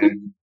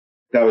 And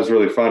that was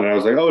really fun. And I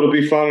was like, oh, it'll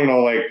be fun and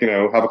I'll like,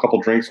 have a couple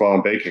drinks while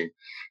I'm baking.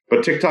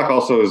 But TikTok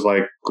also is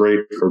like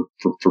great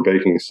for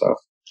baking stuff.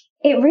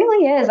 It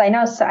really is. I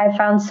know I've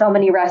found so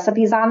many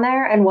recipes on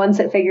there. And once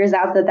it figures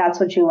out that that's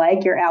what you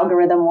like, your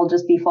algorithm will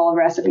just be full of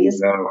recipes.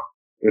 No,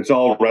 it's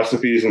all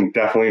recipes and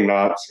definitely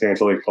not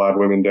scantily clad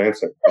women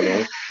dancing.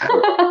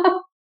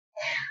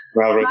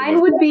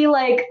 Mine would be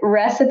like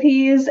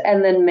recipes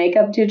and then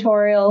makeup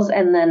tutorials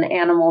and then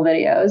animal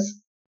videos.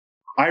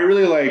 I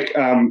really like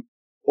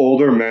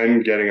older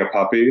men getting a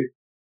puppy.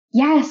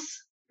 Yes.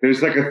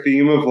 there's like a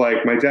theme of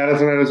like, my dad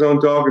hasn't had his own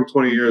dog in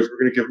 20 years. We're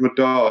going to give him a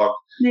dog.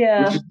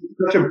 Yeah. Which is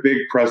such a big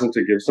present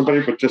to give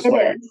somebody, but just It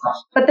like. is.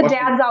 But the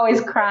dad's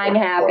always crying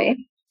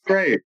happy.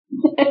 Great.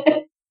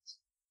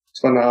 It's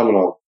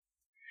phenomenal.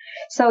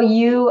 So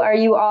are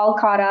you all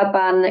caught up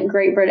on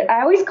Great Britain?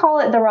 I always call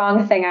it the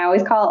wrong thing. I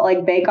always call it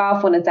like Bake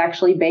Off when it's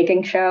actually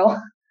baking show.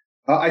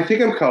 I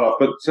think I'm caught up,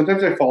 but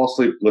sometimes I fall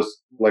asleep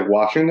like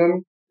watching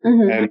them.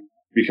 Mm-hmm. And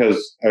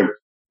because I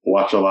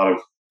watch a lot of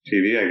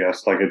TV, I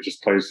guess, like it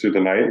just plays through the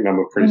night and I'm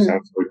a pretty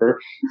sound sleeper.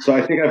 So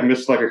I think I've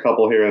missed like a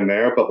couple here and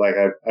there, but like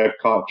I've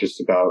caught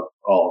just about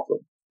all of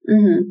them.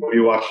 Mm-hmm. Have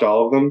you watched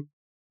all of them?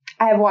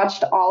 I have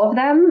watched all of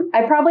them.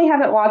 I probably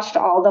haven't watched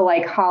all the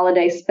like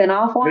holiday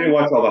spin-off ones. I didn't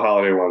watch all the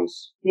holiday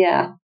ones.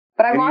 Yeah.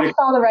 But I watched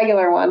all the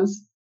regular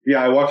ones.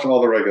 Yeah, I watched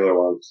all the regular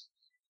ones.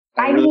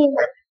 I mean,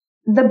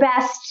 the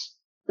best,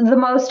 the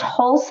most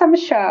wholesome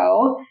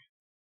show,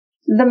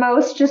 the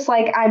most just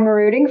like, I'm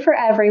rooting for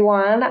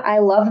everyone. I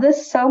love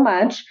this so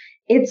much.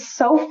 It's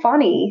so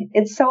funny.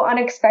 It's so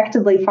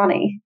unexpectedly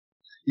funny.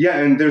 Yeah,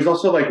 and there's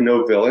also like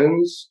no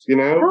villains, you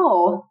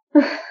know?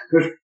 No.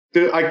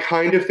 I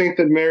kind of think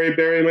that Mary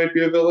Berry might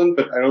be a villain,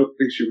 but I don't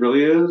think she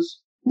really is.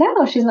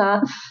 No, she's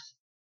not.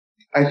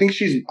 I think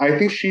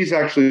she's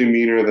actually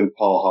meaner than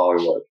Paul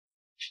Hollywood.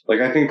 Like,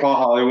 I think Paul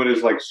Hollywood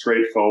is like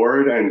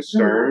straightforward and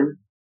stern,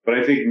 but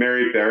I think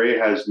Mary Berry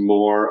has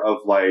more of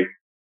like,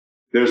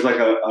 there's like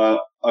a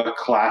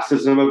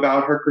classism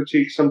about her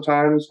critique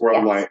sometimes where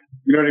I'm like,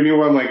 you know what I mean?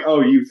 Where I'm like, oh,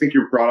 you think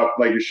you're brought up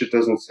like your shit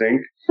doesn't stink?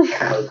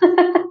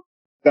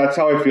 That's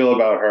how I feel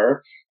about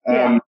her.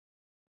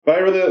 But I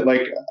really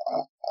like,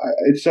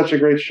 it's such a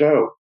great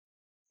show.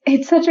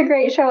 It's such a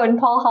great show. And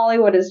Paul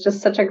Hollywood is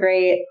just such a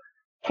great,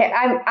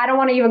 I don't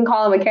want to even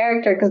call him a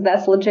character because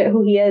that's legit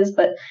who he is.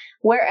 But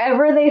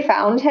wherever they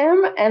found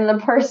him and the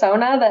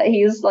persona that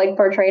he's like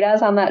portrayed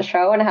as on that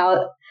show and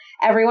how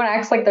everyone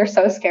acts like they're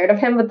so scared of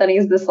him, but then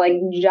he's this like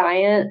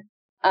giant,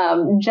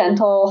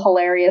 gentle,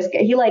 hilarious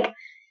guy. He like,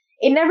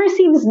 it never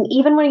seems,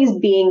 even when he's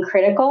being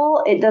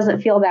critical, it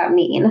doesn't feel that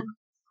mean.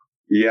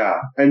 Yeah.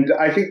 And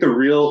I think the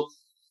real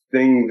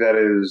thing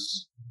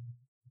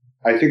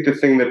I think the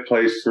thing that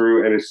plays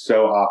through and is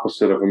so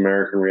opposite of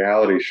American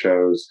reality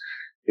shows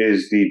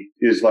is the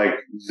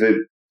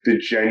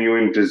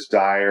genuine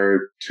desire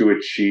to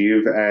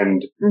achieve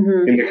and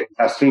in the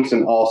contestants,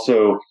 and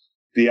also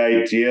the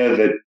idea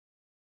that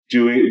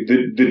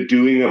the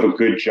doing of a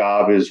good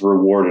job is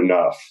reward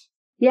enough.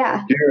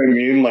 Yeah. You know what I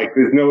mean? Like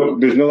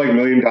there's no like $1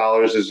 million.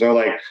 There's no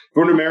like,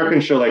 for an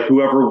American show, like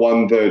whoever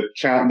won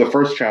the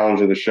first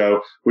challenge of the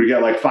show would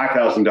get like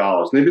 $5,000. And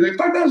they'd be like,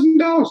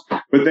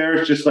 $5,000. But there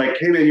it's just like,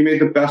 hey man, you made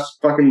the best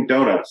fucking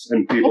donuts.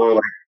 And people are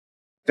like,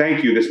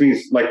 thank you. This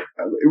means like,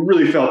 it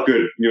really felt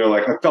good. You know,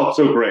 like I felt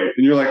so great.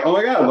 And you're like, oh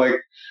my God, like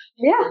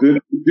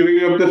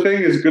doing up the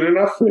thing is good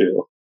enough for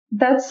you.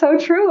 That's so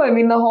true. I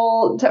mean,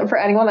 for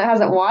anyone that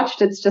hasn't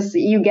watched, it's just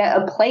you get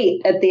a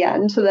plate at the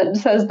end that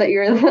says that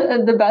you're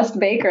the best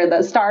baker,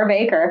 the star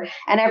baker.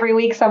 And every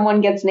week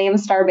someone gets named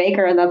star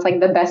baker, and that's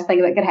like the best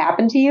thing that could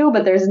happen to you.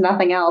 But there's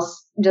nothing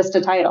else, just a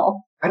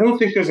title. I don't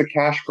think there's a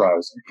cash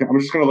prize. I'm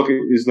just going to look at,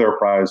 is there a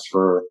prize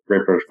for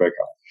Great British Bake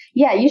Off?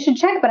 Yeah, you should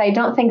check, but I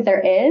don't think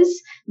there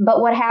is. But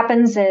what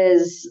happens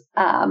is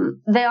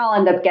they all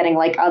end up getting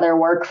like other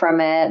work from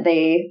it.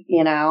 They,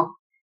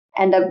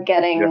 end up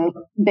getting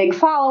big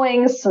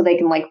followings so they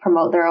can like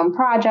promote their own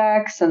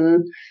projects.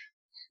 And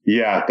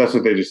yeah, that's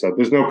what they just said.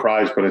 There's no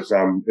prize, but it's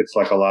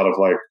like a lot of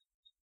like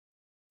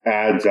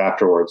ads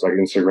afterwards, like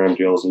Instagram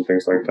deals and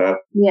things like that.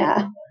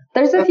 Yeah.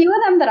 There's a few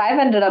of them that I've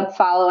ended up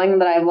following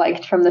that I've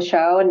liked from the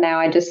show, and now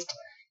I just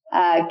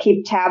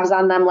keep tabs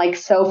on them, like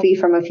Sophie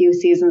from a few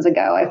seasons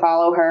ago. I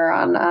follow her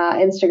on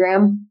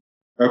Instagram.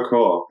 Oh,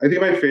 cool. I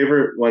think my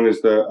favorite one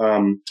is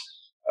the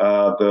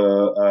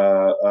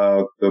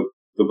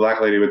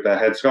black lady with the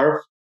headscarf.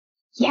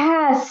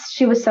 Yes,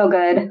 she was so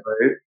good.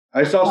 Right?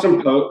 I saw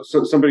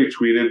somebody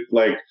tweeted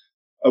like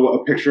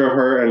a picture of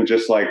her and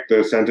just like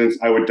the sentence,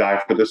 "I would die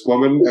for this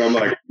woman," and I'm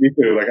like, me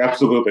too, like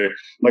absolutely.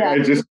 Like I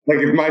just like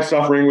if my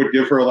suffering would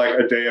give her like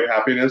a day of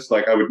happiness,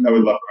 like I would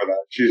love her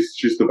that.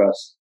 She's the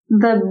best.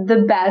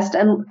 The best.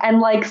 And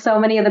like so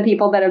many of the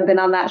people that have been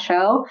on that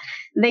show,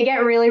 they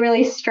get really,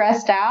 really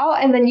stressed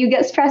out, and then you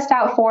get stressed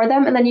out for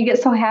them, and then you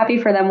get so happy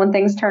for them when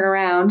things turn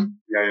around.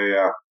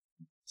 Yeah.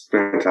 It's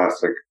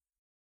fantastic.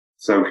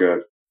 So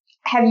good.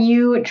 Have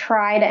you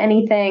tried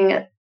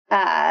anything,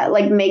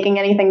 like making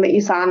anything that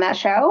you saw on that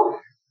show?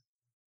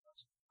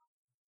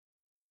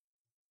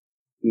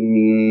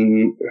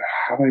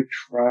 Have I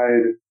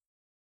tried?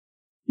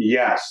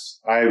 Yes,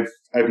 I've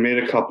made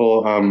a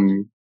couple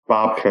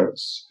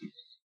babkas.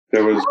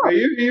 There was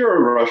you're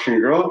a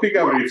Russian girl. I think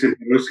I'm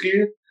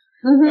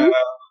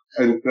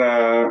and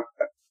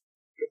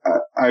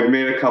I've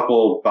made a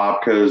couple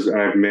babkas,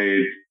 and I've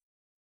made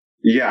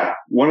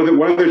one of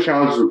the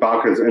challenges with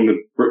babkas, and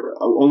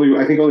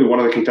I think only one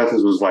of the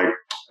contestants was like,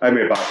 I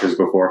made babkas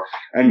before.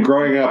 And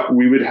growing up,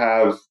 we would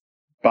have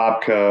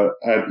babka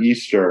at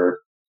Easter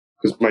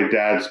because my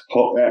dad's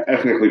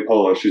ethnically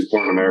Polish. He's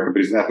born in America,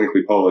 but he's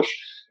ethnically Polish.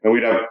 And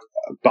we'd have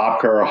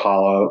babka or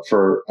challah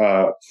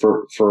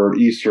for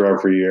Easter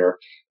every year,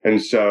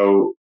 and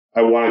so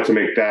I wanted to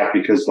make that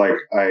because like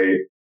I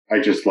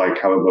just like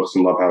how it looks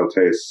and love how it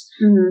tastes,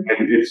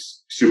 and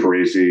it's super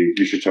easy.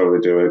 You should totally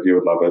do it. You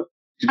would love it.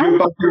 Did you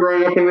have babka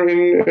growing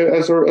up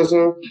as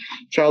a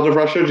child of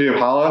Russia? Do you have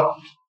challah?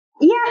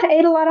 Yeah, I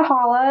ate a lot of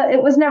challah.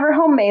 It was never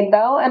homemade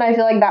though, and I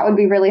feel like that would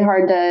be really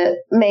hard to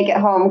make at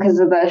home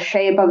because of the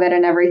shape of it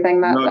and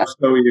everything. No, it's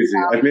so easy.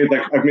 I've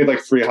made like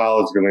 3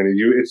 challahs, Galina.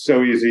 It's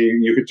so easy.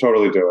 You could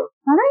totally do it.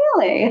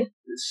 Really?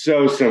 It's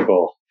so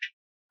simple.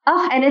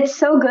 Oh, and it's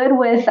so good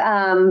with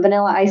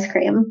vanilla ice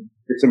cream.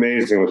 It's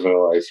amazing with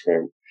vanilla ice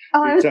cream.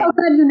 Oh, I'm so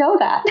glad you know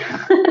that.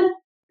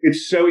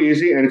 It's so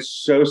easy and it's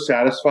so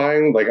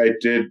satisfying. Like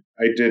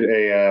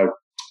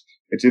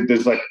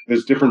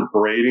there's different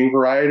braiding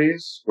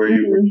varieties where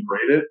you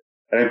braid it,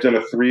 and I've done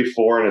a 3,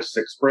 4, and a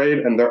 6 braid,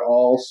 and they're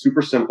all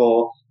super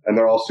simple and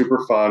they're all super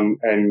fun,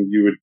 and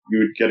you would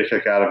get a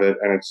kick out of it,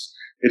 and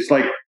it's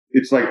like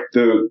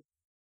the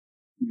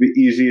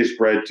easiest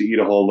bread to eat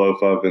a whole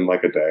loaf of in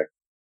like a day.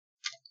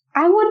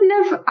 I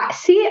wouldn't have.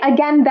 See,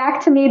 again, back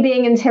to me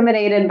being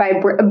intimidated by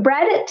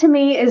bread. To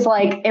me is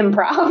like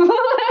improv,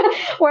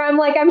 where I'm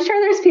like, I'm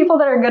sure there's people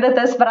that are good at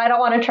this, but I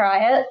don't want to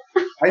try it.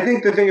 I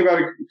think the thing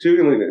about it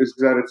too is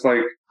that it's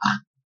like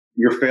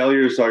your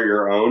failures are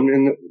your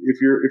own,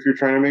 if you're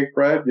trying to make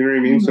bread, you know what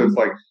I mean. So it's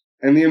like,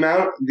 and the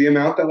amount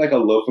that like a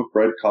loaf of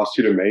bread costs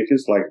you to make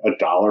is like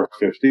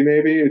 $1.50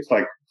 maybe. It's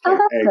like, oh,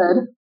 that's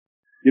good.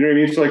 You know what I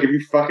mean? So like, if you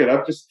fuck it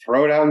up, just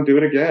throw it out and do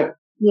it again.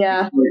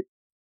 Yeah.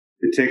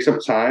 It takes up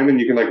time, and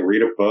you can like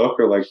read a book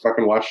or like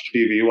fucking watch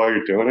TV while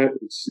you're doing it.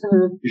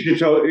 You should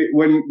tell.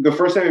 When the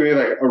first time I made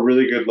like a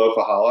really good loaf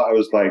of challah, I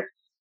was like,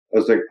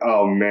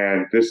 oh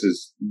man, it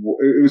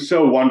was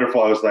so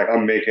wonderful. I was like,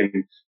 I'm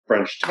making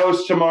French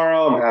toast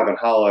tomorrow. I'm having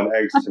challah and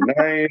eggs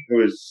tonight. It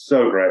was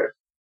so great.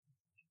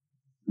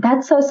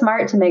 That's so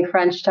smart to make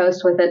French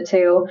toast with it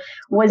too.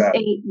 Was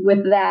it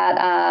with that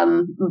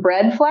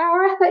bread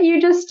flour that you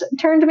just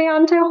turned me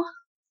on to?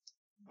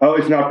 Oh,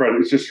 it's not bread.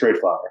 It's just straight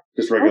flour.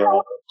 Just regular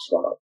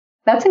flour.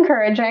 That's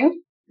encouraging.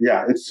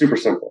 Yeah, it's super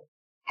simple.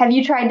 Have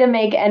you tried to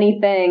make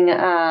anything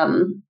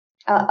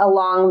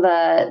along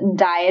the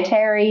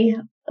dietary?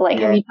 Like,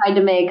 have you tried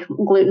to make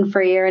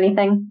gluten-free or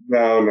anything?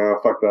 No,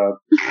 fuck that.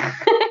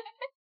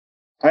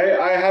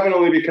 I haven't,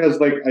 only because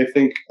like I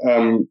think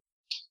I've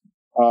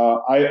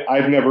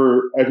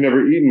never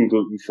eaten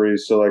gluten-free,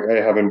 so like I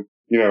haven't,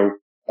 you know,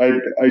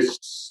 I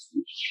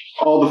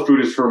all the food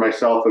is for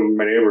myself and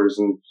my neighbors,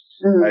 and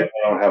I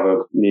don't have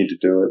a need to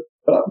do it.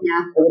 But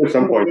at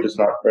some point, just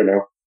not right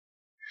now.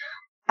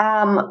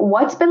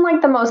 What's been like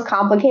the most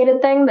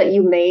complicated thing that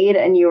you made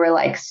and you were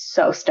like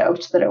so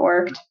stoked that it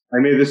worked? I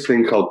made this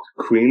thing called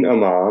Queen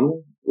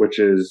Amman, which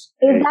is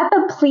that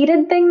the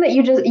pleated thing that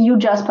you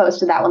just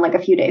posted that one like a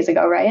few days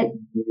ago, right?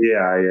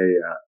 Yeah.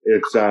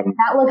 It's that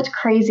looked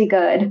crazy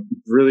good.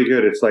 Really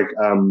good. It's like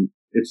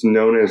it's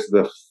known as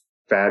the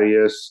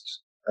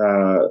fattiest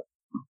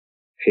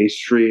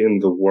pastry in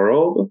the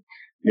world.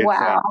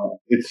 Wow.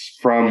 It's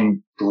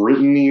from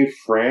Brittany,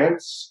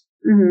 France,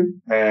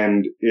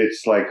 and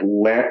it's like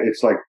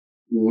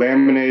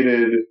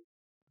laminated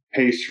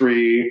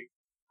pastry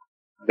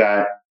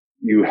that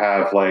you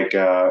have like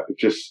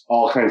just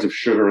all kinds of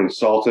sugar and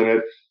salt in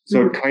it.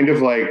 So it kind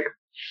of like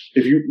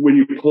when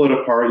you pull it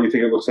apart, you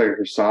think it looks like a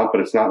croissant, but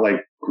it's not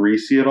like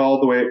greasy at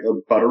all,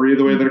 buttery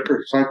the way that a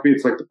croissant could be.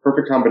 It's like the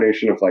perfect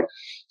combination of like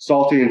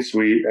salty and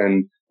sweet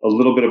and a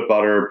little bit of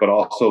butter, but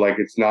also like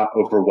it's not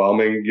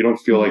overwhelming. You don't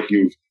feel like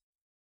you've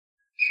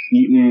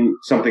eaten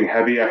something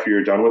heavy after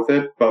you're done with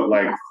it, but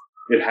like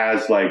it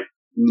has like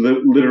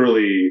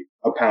literally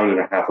 1.5 pounds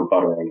of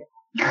butter on it.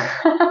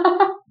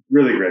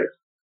 Really great.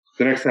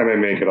 The next time I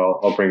make it,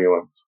 I'll bring you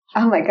one.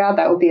 Oh my God,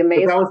 that would be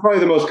amazing. But that was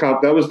probably the most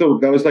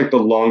that was like the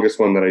longest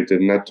one that I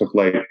did, and that took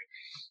like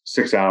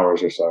 6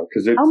 hours or so,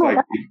 because it's like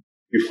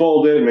you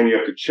fold it and then you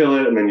have to chill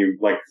it, and then you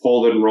like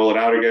fold it and roll it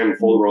out again,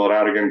 roll it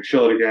out again,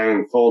 chill it again,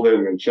 and fold it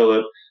and then chill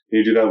it. And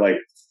you do that like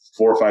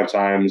 4 or 5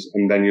 times,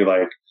 and then you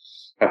like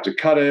have to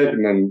cut it,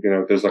 and then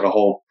there's like a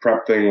whole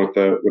prep thing with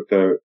the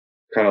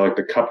kind of like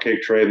the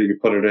cupcake tray that you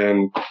put it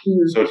in.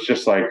 So it's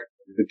just like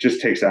it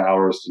just takes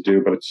hours to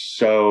do, but it's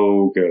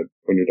so good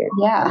when you're done.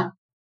 Yeah,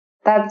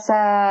 that's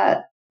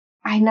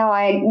I know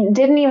I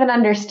didn't even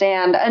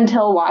understand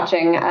until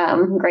watching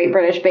Great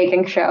British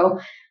Baking Show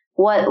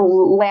what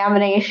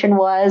lamination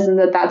was, and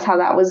that's how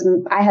that was.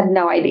 I had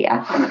no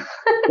idea.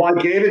 Well,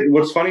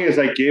 what's funny is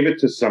I gave it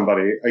to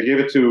somebody. I gave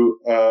it to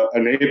a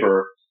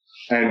neighbor,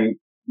 and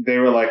they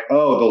were like,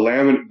 "Oh, the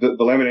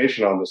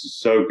lamination on this is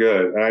so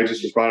good," and I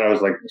just responded. I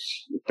was like,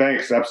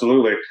 "Thanks,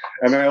 absolutely."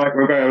 And then I like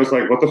went back. I was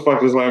like, "What the fuck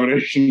does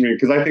lamination mean?"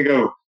 Because I think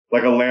of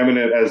like a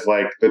laminate as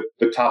like the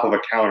top of a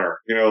counter,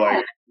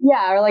 like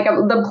or like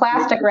the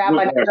plastic wrap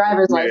on your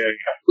driver's license.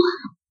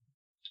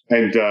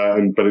 And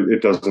but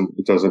it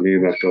doesn't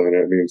mean that,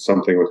 Galina. It means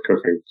something with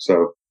cooking.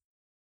 So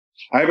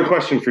I have a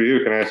question for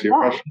you. Can I ask you a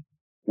question?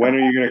 When are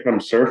you going to come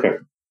surfing?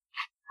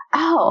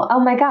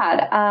 Oh my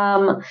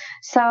God.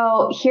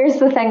 So here's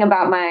the thing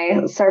about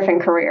my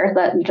surfing career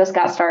that just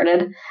got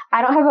started.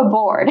 I don't have a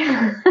board.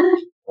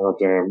 Oh,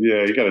 damn.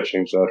 Yeah, you got to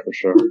change that for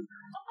sure.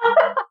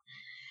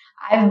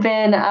 I've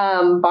been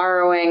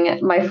borrowing.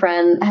 My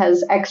friend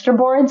has extra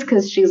boards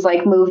because she's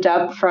like moved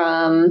up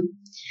from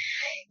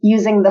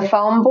using the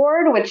foam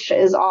board, which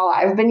is all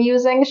I've been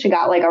using. She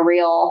got like a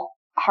real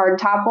hard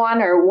top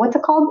one, or what's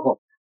it called?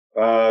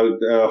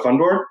 Fun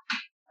board?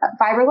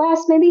 Fiberglass,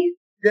 maybe?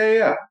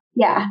 Yeah.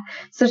 Yeah.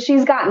 So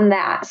she's gotten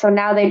that. So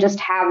now they just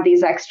have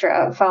these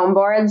extra foam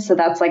boards. So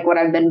that's like what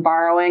I've been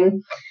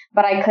borrowing.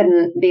 But I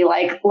couldn't be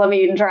like, let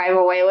me drive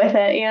away with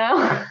it, you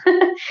know?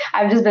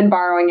 I've just been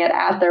borrowing it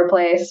at their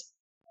place.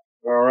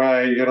 All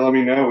right. You got to let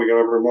me know. We go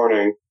every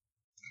morning.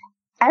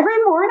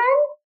 Every morning?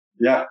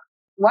 Yeah.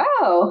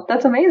 Wow.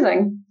 That's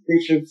amazing.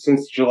 I think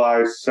since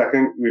July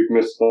 2nd, we've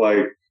missed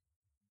like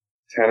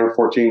 10 or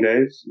 14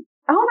 days.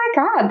 Oh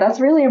my God. That's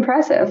really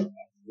impressive.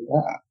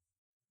 Yeah.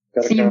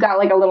 So you've got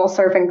like a little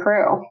surfing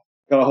crew.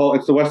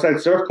 It's the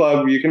Westside Surf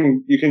Club. You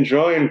can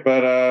join,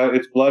 but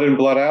it's blood in,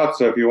 blood out.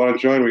 So if you want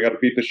to join, we got to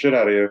beat the shit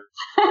out of you.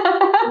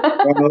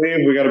 I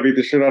believe we got to beat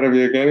the shit out of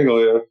you again,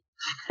 you.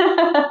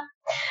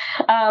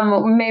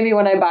 Maybe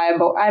when I buy a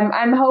boat,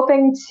 I'm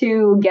hoping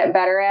to get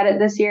better at it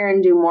this year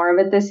and do more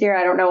of it this year.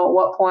 I don't know at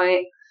what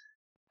point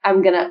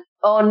I'm gonna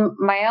own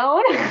my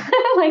own.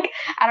 Like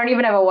I don't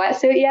even have a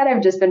wetsuit yet.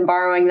 I've just been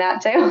borrowing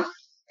that too.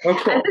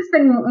 Okay. I've just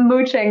been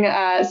mooching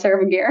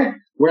surf gear.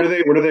 Where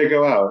do they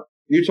go out?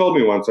 You told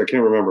me once. I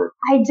can't remember.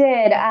 I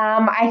did.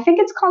 I think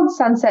it's called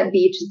Sunset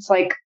Beach. It's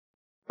like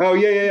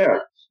yeah.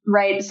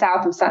 Right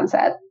south of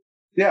Sunset.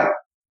 Yeah.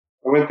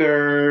 I went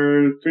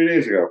there 3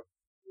 days ago.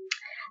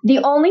 The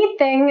only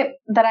thing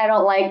that I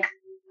don't like,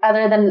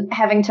 other than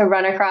having to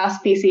run across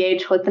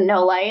PCH with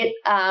no light,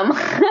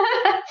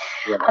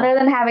 other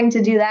than having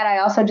to do that, I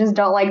also just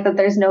don't like that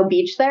there's no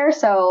beach there.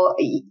 So,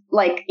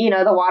 like,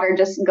 the water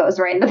just goes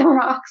right into the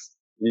rocks.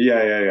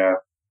 Yeah.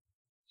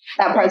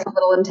 That part's a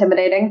little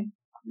intimidating.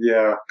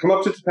 Yeah. Come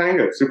up to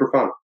Topanga. It's super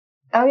fun.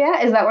 Oh,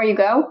 yeah? Is that where you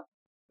go?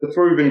 That's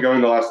where we've been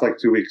going the last,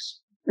 2 weeks.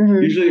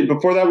 Mm-hmm. Usually,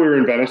 before that, we were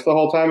in Venice the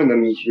whole time, and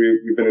then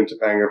we've been in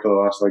Topanga for the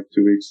last,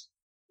 2 weeks.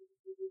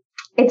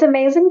 It's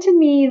amazing to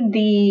me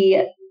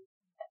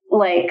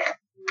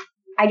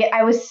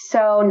I was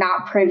so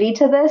not privy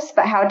to this,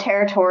 but how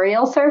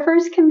territorial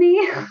surfers can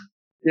be.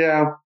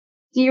 Yeah.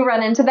 Do you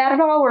run into that at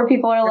all, where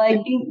people are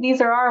like,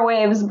 these are our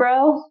waves,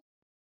 bro?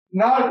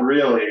 Not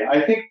really.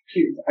 I think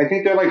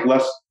they're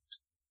less.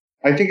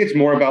 I think it's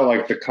more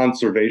about the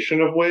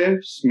conservation of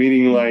waves,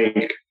 meaning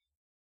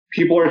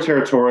people are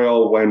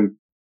territorial when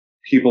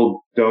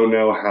people don't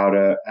know how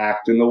to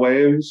act in the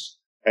waves.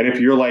 And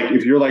if you're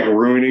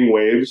ruining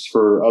waves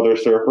for other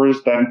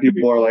surfers, then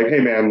people are like, hey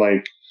man,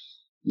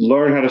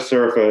 learn how to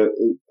surf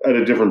at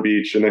a different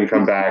beach and then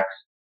come back.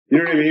 You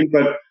know what I mean?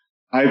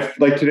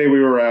 But today we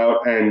were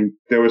out and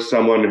there was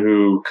someone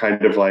who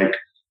kind of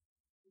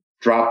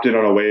dropped in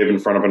on a wave in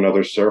front of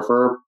another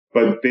surfer,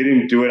 but they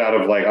didn't do it out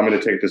of I'm going to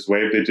take this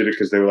wave. They did it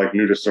because they were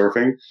new to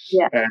surfing.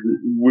 Yeah. And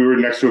we were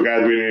next to a guy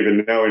that we didn't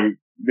even know. And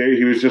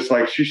he was just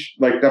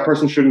that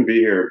person shouldn't be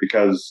here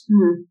because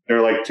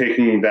they're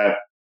taking that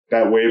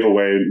wave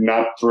away,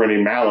 not for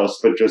any malice,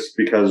 but just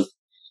because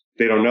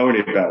they don't know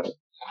any better.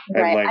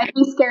 Right. And I'd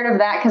be scared of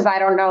that because I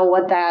don't know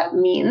what that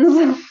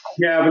means.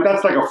 Yeah, but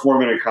that's a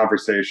 4-minute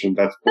conversation.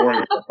 That's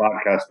boring for a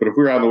podcast. But if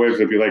we were on the waves,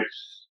 it'd be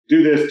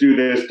do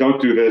this, don't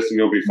do this, and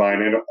you'll be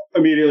fine. And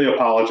immediately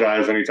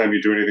apologize anytime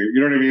you do anything.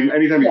 You know what I mean?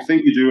 Anytime you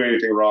think you do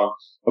anything wrong,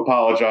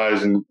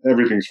 apologize and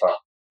everything's fine.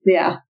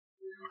 Yeah.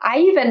 I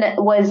even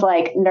was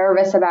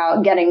nervous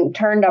about getting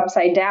turned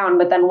upside down,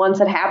 but then once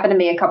it happened to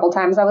me a couple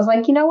times, I was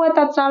like, you know what?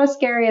 That's not as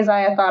scary as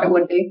I thought it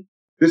would be.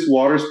 This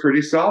water's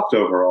pretty soft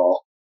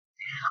overall.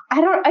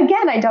 I don't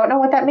know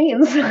what that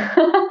means. Just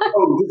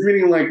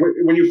meaning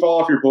when you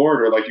fall off your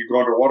board or you go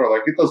underwater,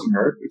 it doesn't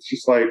hurt. It's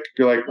just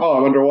you're oh,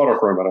 I'm underwater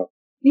for a minute.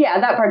 Yeah,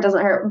 that part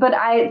doesn't hurt. But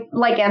I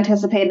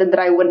anticipated that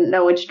I wouldn't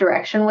know which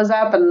direction was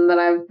up, and then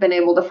I've been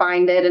able to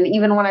find it. And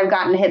even when I've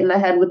gotten hit in the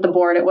head with the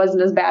board, it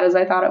wasn't as bad as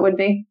I thought it would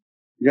be.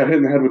 You got hit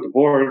in the head with the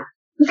board.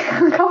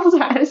 A couple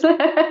times.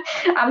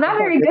 I'm not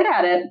very good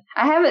at it.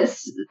 I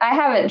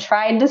haven't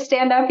tried to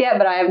stand up yet,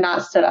 but I have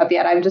not stood up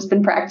yet. I've just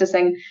been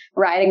practicing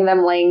riding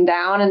them laying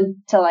down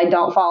until I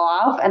don't fall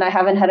off, and I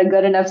haven't had a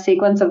good enough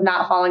sequence of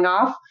not falling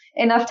off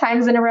enough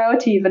times in a row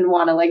to even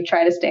want to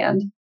try to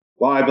stand.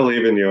 Well, I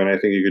believe in you, and I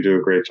think you could do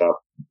a great job.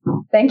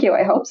 Thank you.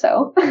 I hope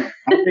so.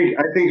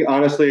 I think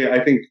honestly,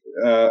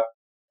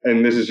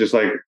 and this is just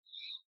to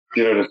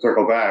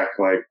circle back,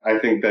 I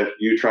think that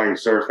you trying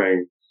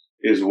surfing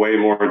is way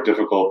more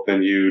difficult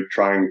than you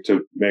trying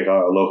to make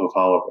a loaf of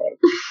challah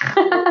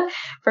bread.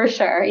 For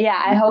sure.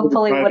 Yeah, I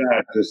hopefully would.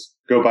 Just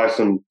go buy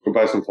some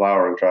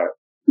flour and try it.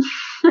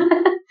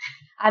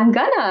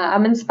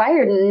 I'm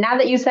inspired. And now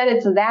that you said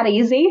it's that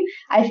easy,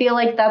 I feel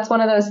like that's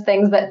one of those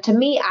things that to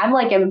me, I'm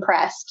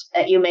impressed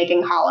at you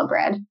making challah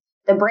bread.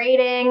 The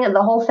braiding,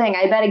 the whole thing.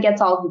 I bet it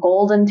gets all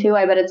golden too.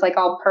 I bet it's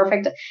all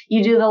perfect.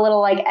 You do the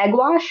little egg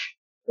wash.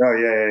 Oh,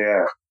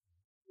 yeah.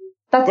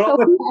 That's But so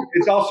also, cool.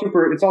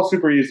 it's all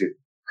super easy.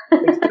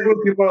 It's like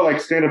when people are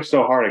like, stand up's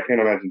so hard, I can't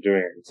imagine doing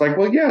it. It's like,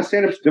 well, yeah,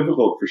 stand up's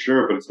difficult for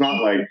sure, but it's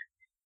not like,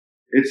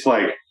 it's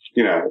like,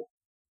 you know,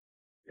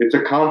 it's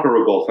a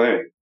conquerable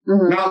thing.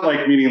 Mm-hmm. Not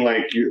like meaning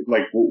like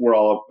we're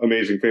all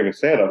amazing famous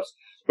stand-ups,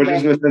 but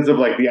just in the sense of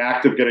like the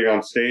act of getting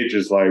on stage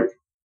is like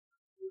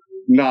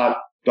not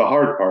the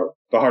hard part.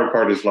 The hard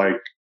part is like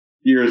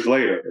years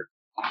later.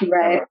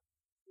 Right.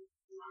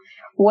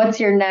 What's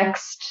your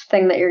next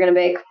thing that you're going to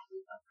bake?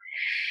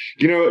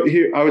 You know,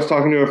 I was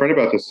talking to a friend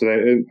about this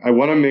today, and I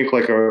want to make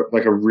like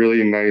a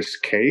really nice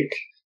cake,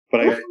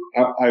 but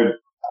I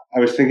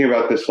was thinking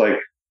about this like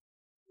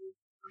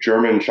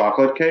German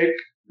chocolate cake,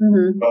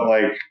 but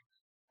like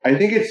I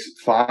think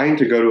it's fine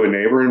to go to a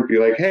neighbor and be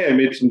like, "Hey, I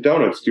made some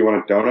donuts. Do you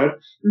want a donut?"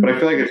 But I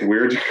feel like it's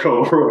weird to go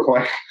over with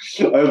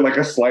like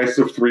a slice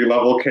of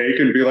 3-level cake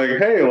and be like,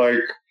 "Hey, like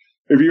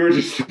if you were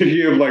just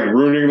thinking of like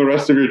ruining the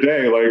rest of your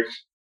day, like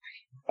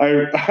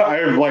I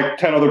have like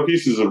 10 other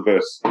pieces of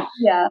this."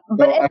 Yeah,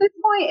 but at this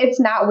point, it's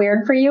not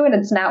weird for you, and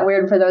it's not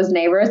weird for those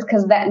neighbors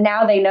because that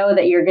now they know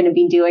that you're going to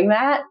be doing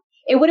that.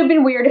 It would have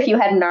been weird if you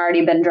hadn't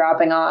already been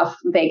dropping off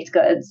baked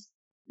goods.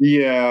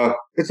 Yeah,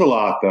 it's a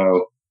lot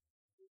though.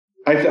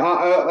 But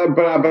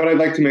I'd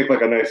like to make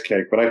like a nice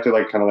cake, but I have to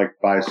like kind of like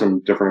buy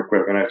some different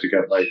equipment. I have to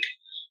get like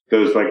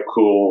those like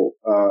cool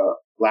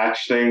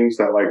latch things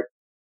that like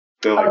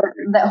they're like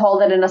that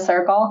hold it in a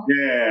circle.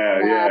 Yeah.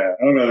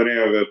 I don't know the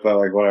name of it, but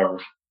like whatever.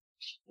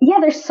 Yeah,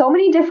 there's so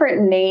many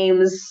different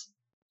names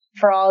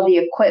for all the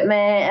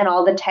equipment and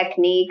all the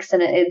techniques,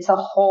 and it's a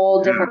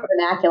whole different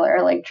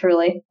vernacular, like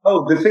truly.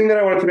 Oh, the thing that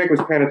I wanted to make was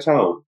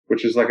panettone,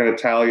 which is like an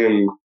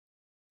Italian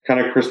kind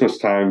of Christmas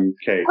time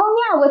cake. Oh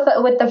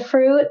yeah, with the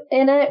fruit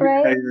in it,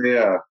 right?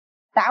 Yeah.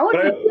 That would.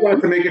 But I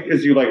wanted to make it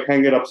because you like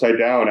hang it upside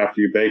down after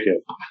you bake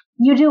it.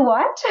 You do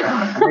what?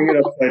 Hang it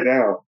upside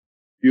down.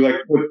 You like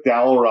put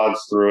dowel rods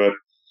through it,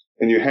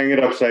 and you hang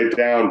it upside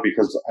down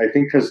because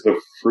the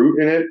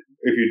fruit in it,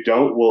 if you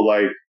don't, will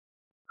like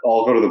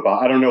all go to the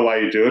bottom. I don't know why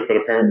you do it, but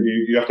apparently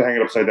you have to hang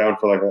it upside down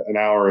for like an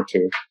hour or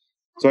two.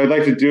 So I'd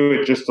like to do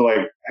it just to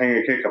like hang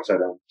a cake upside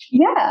down.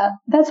 Yeah,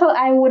 that's what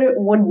I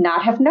would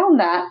not have known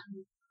that.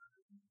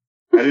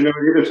 I didn't know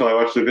either until I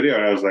watched the video,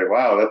 and I was like,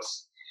 wow,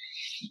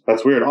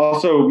 that's weird.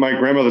 Also, my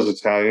grandmother's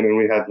Italian, and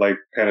we had like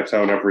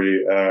panettone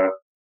every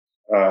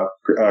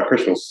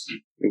Christmas.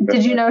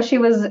 Did you know she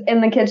was in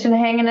the kitchen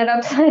hanging it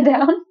upside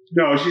down?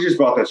 No, she just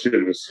bought that shit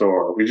in the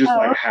store. We just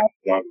had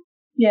one.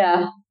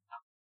 Yeah.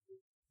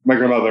 My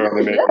grandmother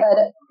only made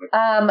it.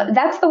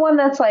 That's the one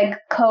that's like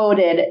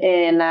coated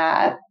in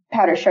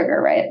powdered sugar,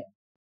 right?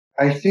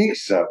 I think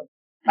so.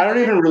 I don't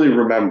even really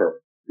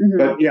remember,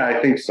 but yeah,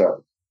 I think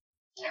so.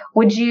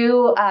 Would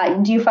you?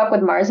 Do you fuck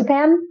with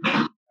marzipan?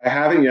 I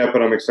haven't yet,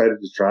 but I'm excited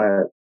to try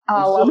it. Oh,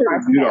 I love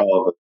marzipan.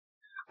 All of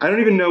it. I don't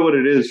even know what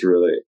it is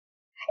really.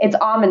 It's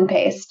almond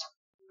paste.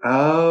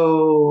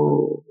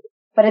 Oh.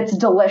 But it's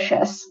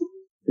delicious.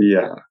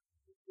 Yeah.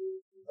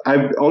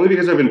 Only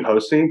because I've been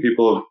posting,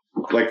 people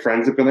like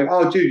friends have been like,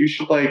 "Oh, dude, you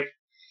should like,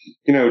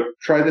 you know,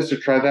 try this or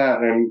try that."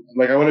 And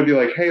like, I want to be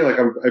like, "Hey, like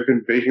I've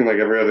been baking like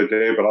every other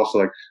day, but also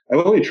like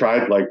I've only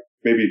tried like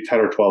maybe 10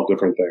 or 12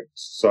 different things.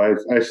 So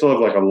I still have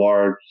like a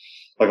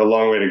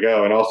long way to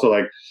go." And also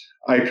like,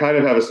 I kind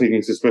of have a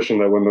sneaking suspicion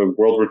that when the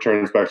world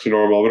returns back to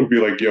normal, I'm going to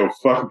be like, "Yo,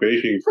 fuck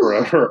baking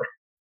forever."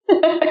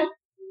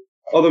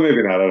 Although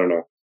maybe not, I don't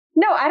know.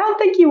 No, I don't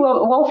think you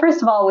will. Well,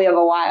 first of all, we have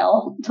a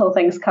while till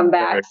things come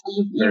back. Right.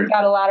 So you've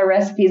got a lot of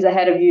recipes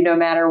ahead of you no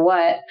matter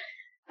what.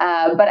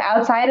 But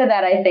outside of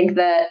that, I think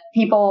that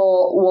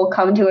people will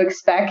come to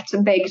expect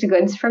baked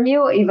goods from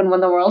you even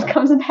when the world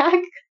comes back.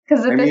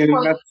 Because at this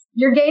point,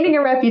 you're gaining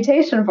a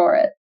reputation for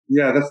it.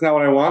 Yeah, that's not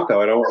what I want,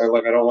 though. I don't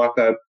want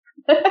that.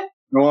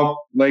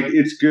 Like,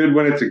 it's good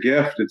when it's a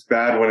gift. It's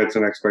bad when it's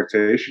an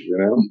expectation, you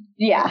know?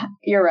 Yeah,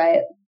 you're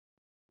right.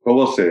 But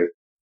we'll see.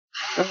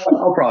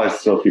 I'll probably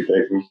still keep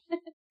baking.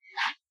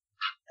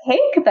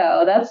 Cake,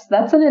 though,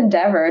 that's an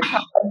endeavor.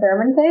 Chocolate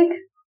German cake?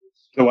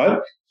 The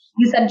what?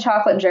 You said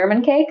chocolate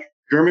German cake?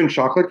 German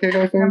chocolate cake,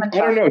 I think. I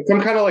don't know.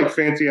 Some kind of like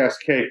fancy ass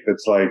cake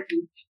that's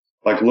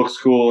like looks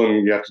cool,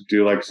 and you have to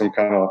do like some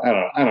kind of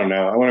I don't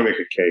know. I want to make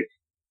a cake.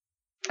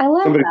 I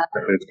love Somebody's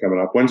birthday's coming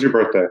up. When's your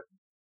birthday?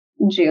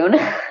 June.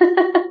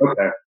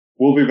 Okay,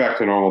 we'll be back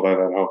to normal by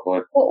then,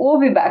 hopefully. We'll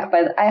be back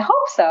by. I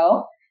hope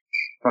so.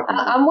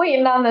 I'm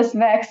waiting on this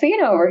vaccine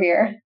over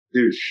here.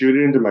 Dude, shoot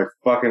it into my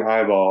fucking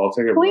eyeball. I'll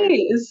take it.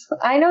 Please.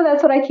 I know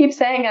that's what I keep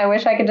saying. I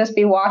wish I could just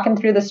be walking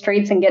through the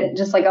streets and get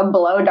just like a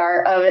blow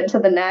dart of it to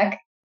the neck.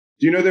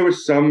 Do you know there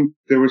was some,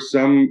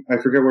 I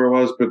forget where it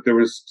was, but there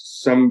was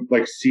some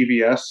like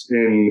CVS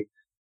in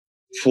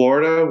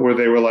Florida where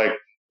they were like,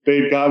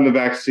 they'd gotten the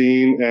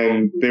vaccine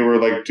and they were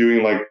like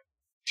doing like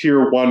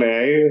tier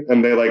 1A,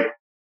 and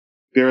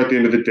they're at the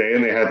end of the day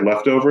and they had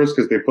leftovers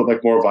because they put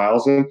like more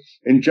vials in,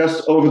 and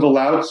just over the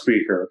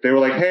loudspeaker they were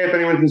like, "Hey, if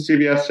anyone's in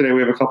CVS today, we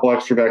have a couple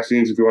extra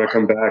vaccines if you want to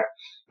come back."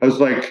 I was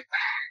like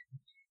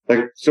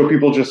so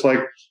people just like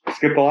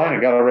skip the line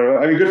and got it right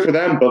away. I mean, good for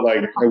them, but like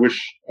I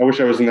wish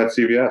I was in that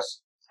CVS.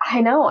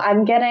 I know.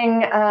 I'm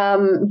getting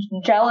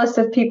jealous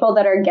of people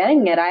that are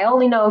getting it. I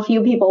only know a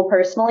few people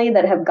personally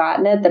that have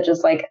gotten it that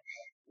just like,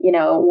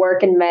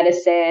 work in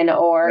medicine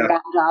or Yeah.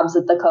 got jobs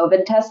at the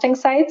COVID testing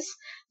sites.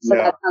 So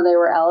Yeah. that's how they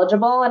were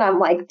eligible. And I'm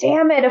like,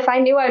 damn it, if I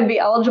knew I'd be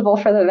eligible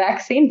for the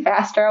vaccine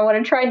faster, I would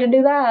have tried to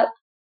do that.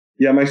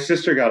 Yeah, my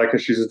sister got it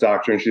because she's a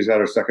doctor and she's got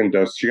her second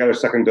dose. She got her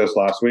second dose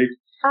last week.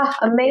 Ah,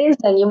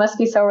 amazing. You must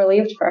be so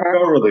relieved for her.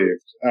 So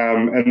relieved.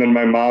 And then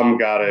my mom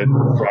got it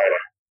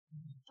Friday.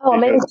 Oh,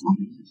 amazing.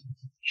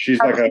 She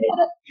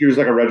was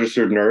like a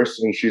registered nurse,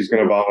 and she's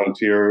going to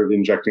volunteer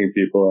injecting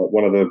people at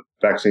one of the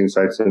vaccine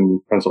sites in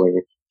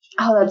Pennsylvania.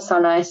 Oh, that's so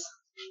nice.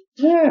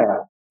 Yeah.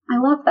 I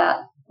love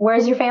that.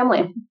 Where's your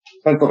family?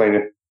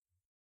 Pennsylvania.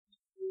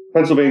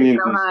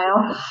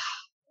 Ohio.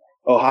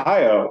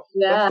 Ohio.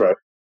 Yeah. That's right.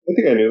 I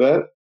think I knew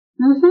that.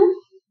 Mm-hmm.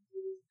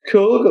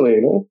 Cool,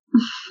 Galena.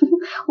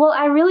 Well,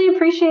 I really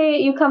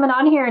appreciate you coming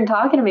on here and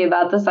talking to me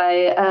about this.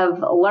 I have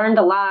learned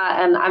a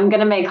lot, and I'm going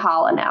to make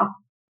challah now.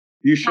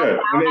 You should.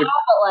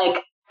 But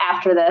like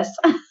after this.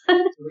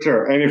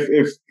 Sure. And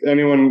if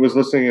anyone was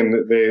listening and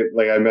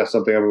I messed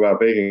something up about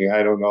baking,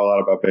 I don't know a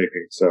lot about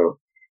baking. So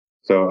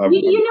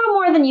you know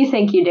more than you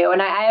think you do.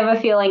 And I have a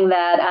feeling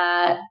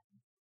that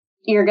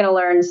you're going to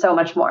learn so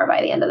much more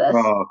by the end of this.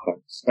 Oh,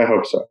 thanks. I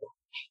hope so.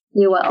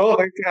 You will. Cool.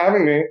 Thanks for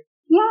having me.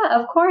 Yeah,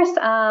 of course.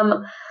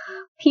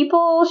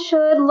 People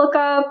should look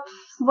up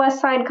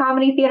Westside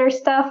Comedy Theater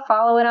stuff,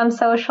 follow it on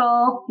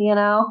social, give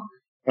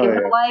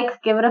it a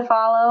like, give it a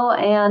follow,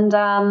 and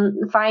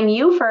find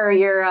you for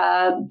your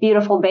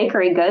beautiful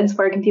bakery goods.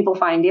 Where can people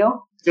find you?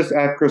 Just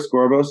at Chris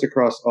Gorbos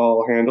across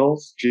all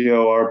handles,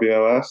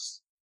 Gorbos.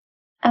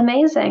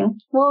 Amazing.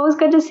 Well, it was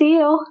good to see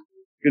you.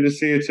 Good to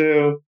see you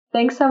too.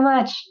 Thanks so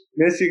much.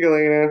 Miss you,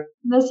 Galena.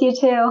 Miss you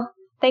too.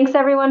 Thanks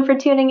everyone for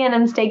tuning in,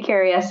 and stay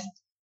curious.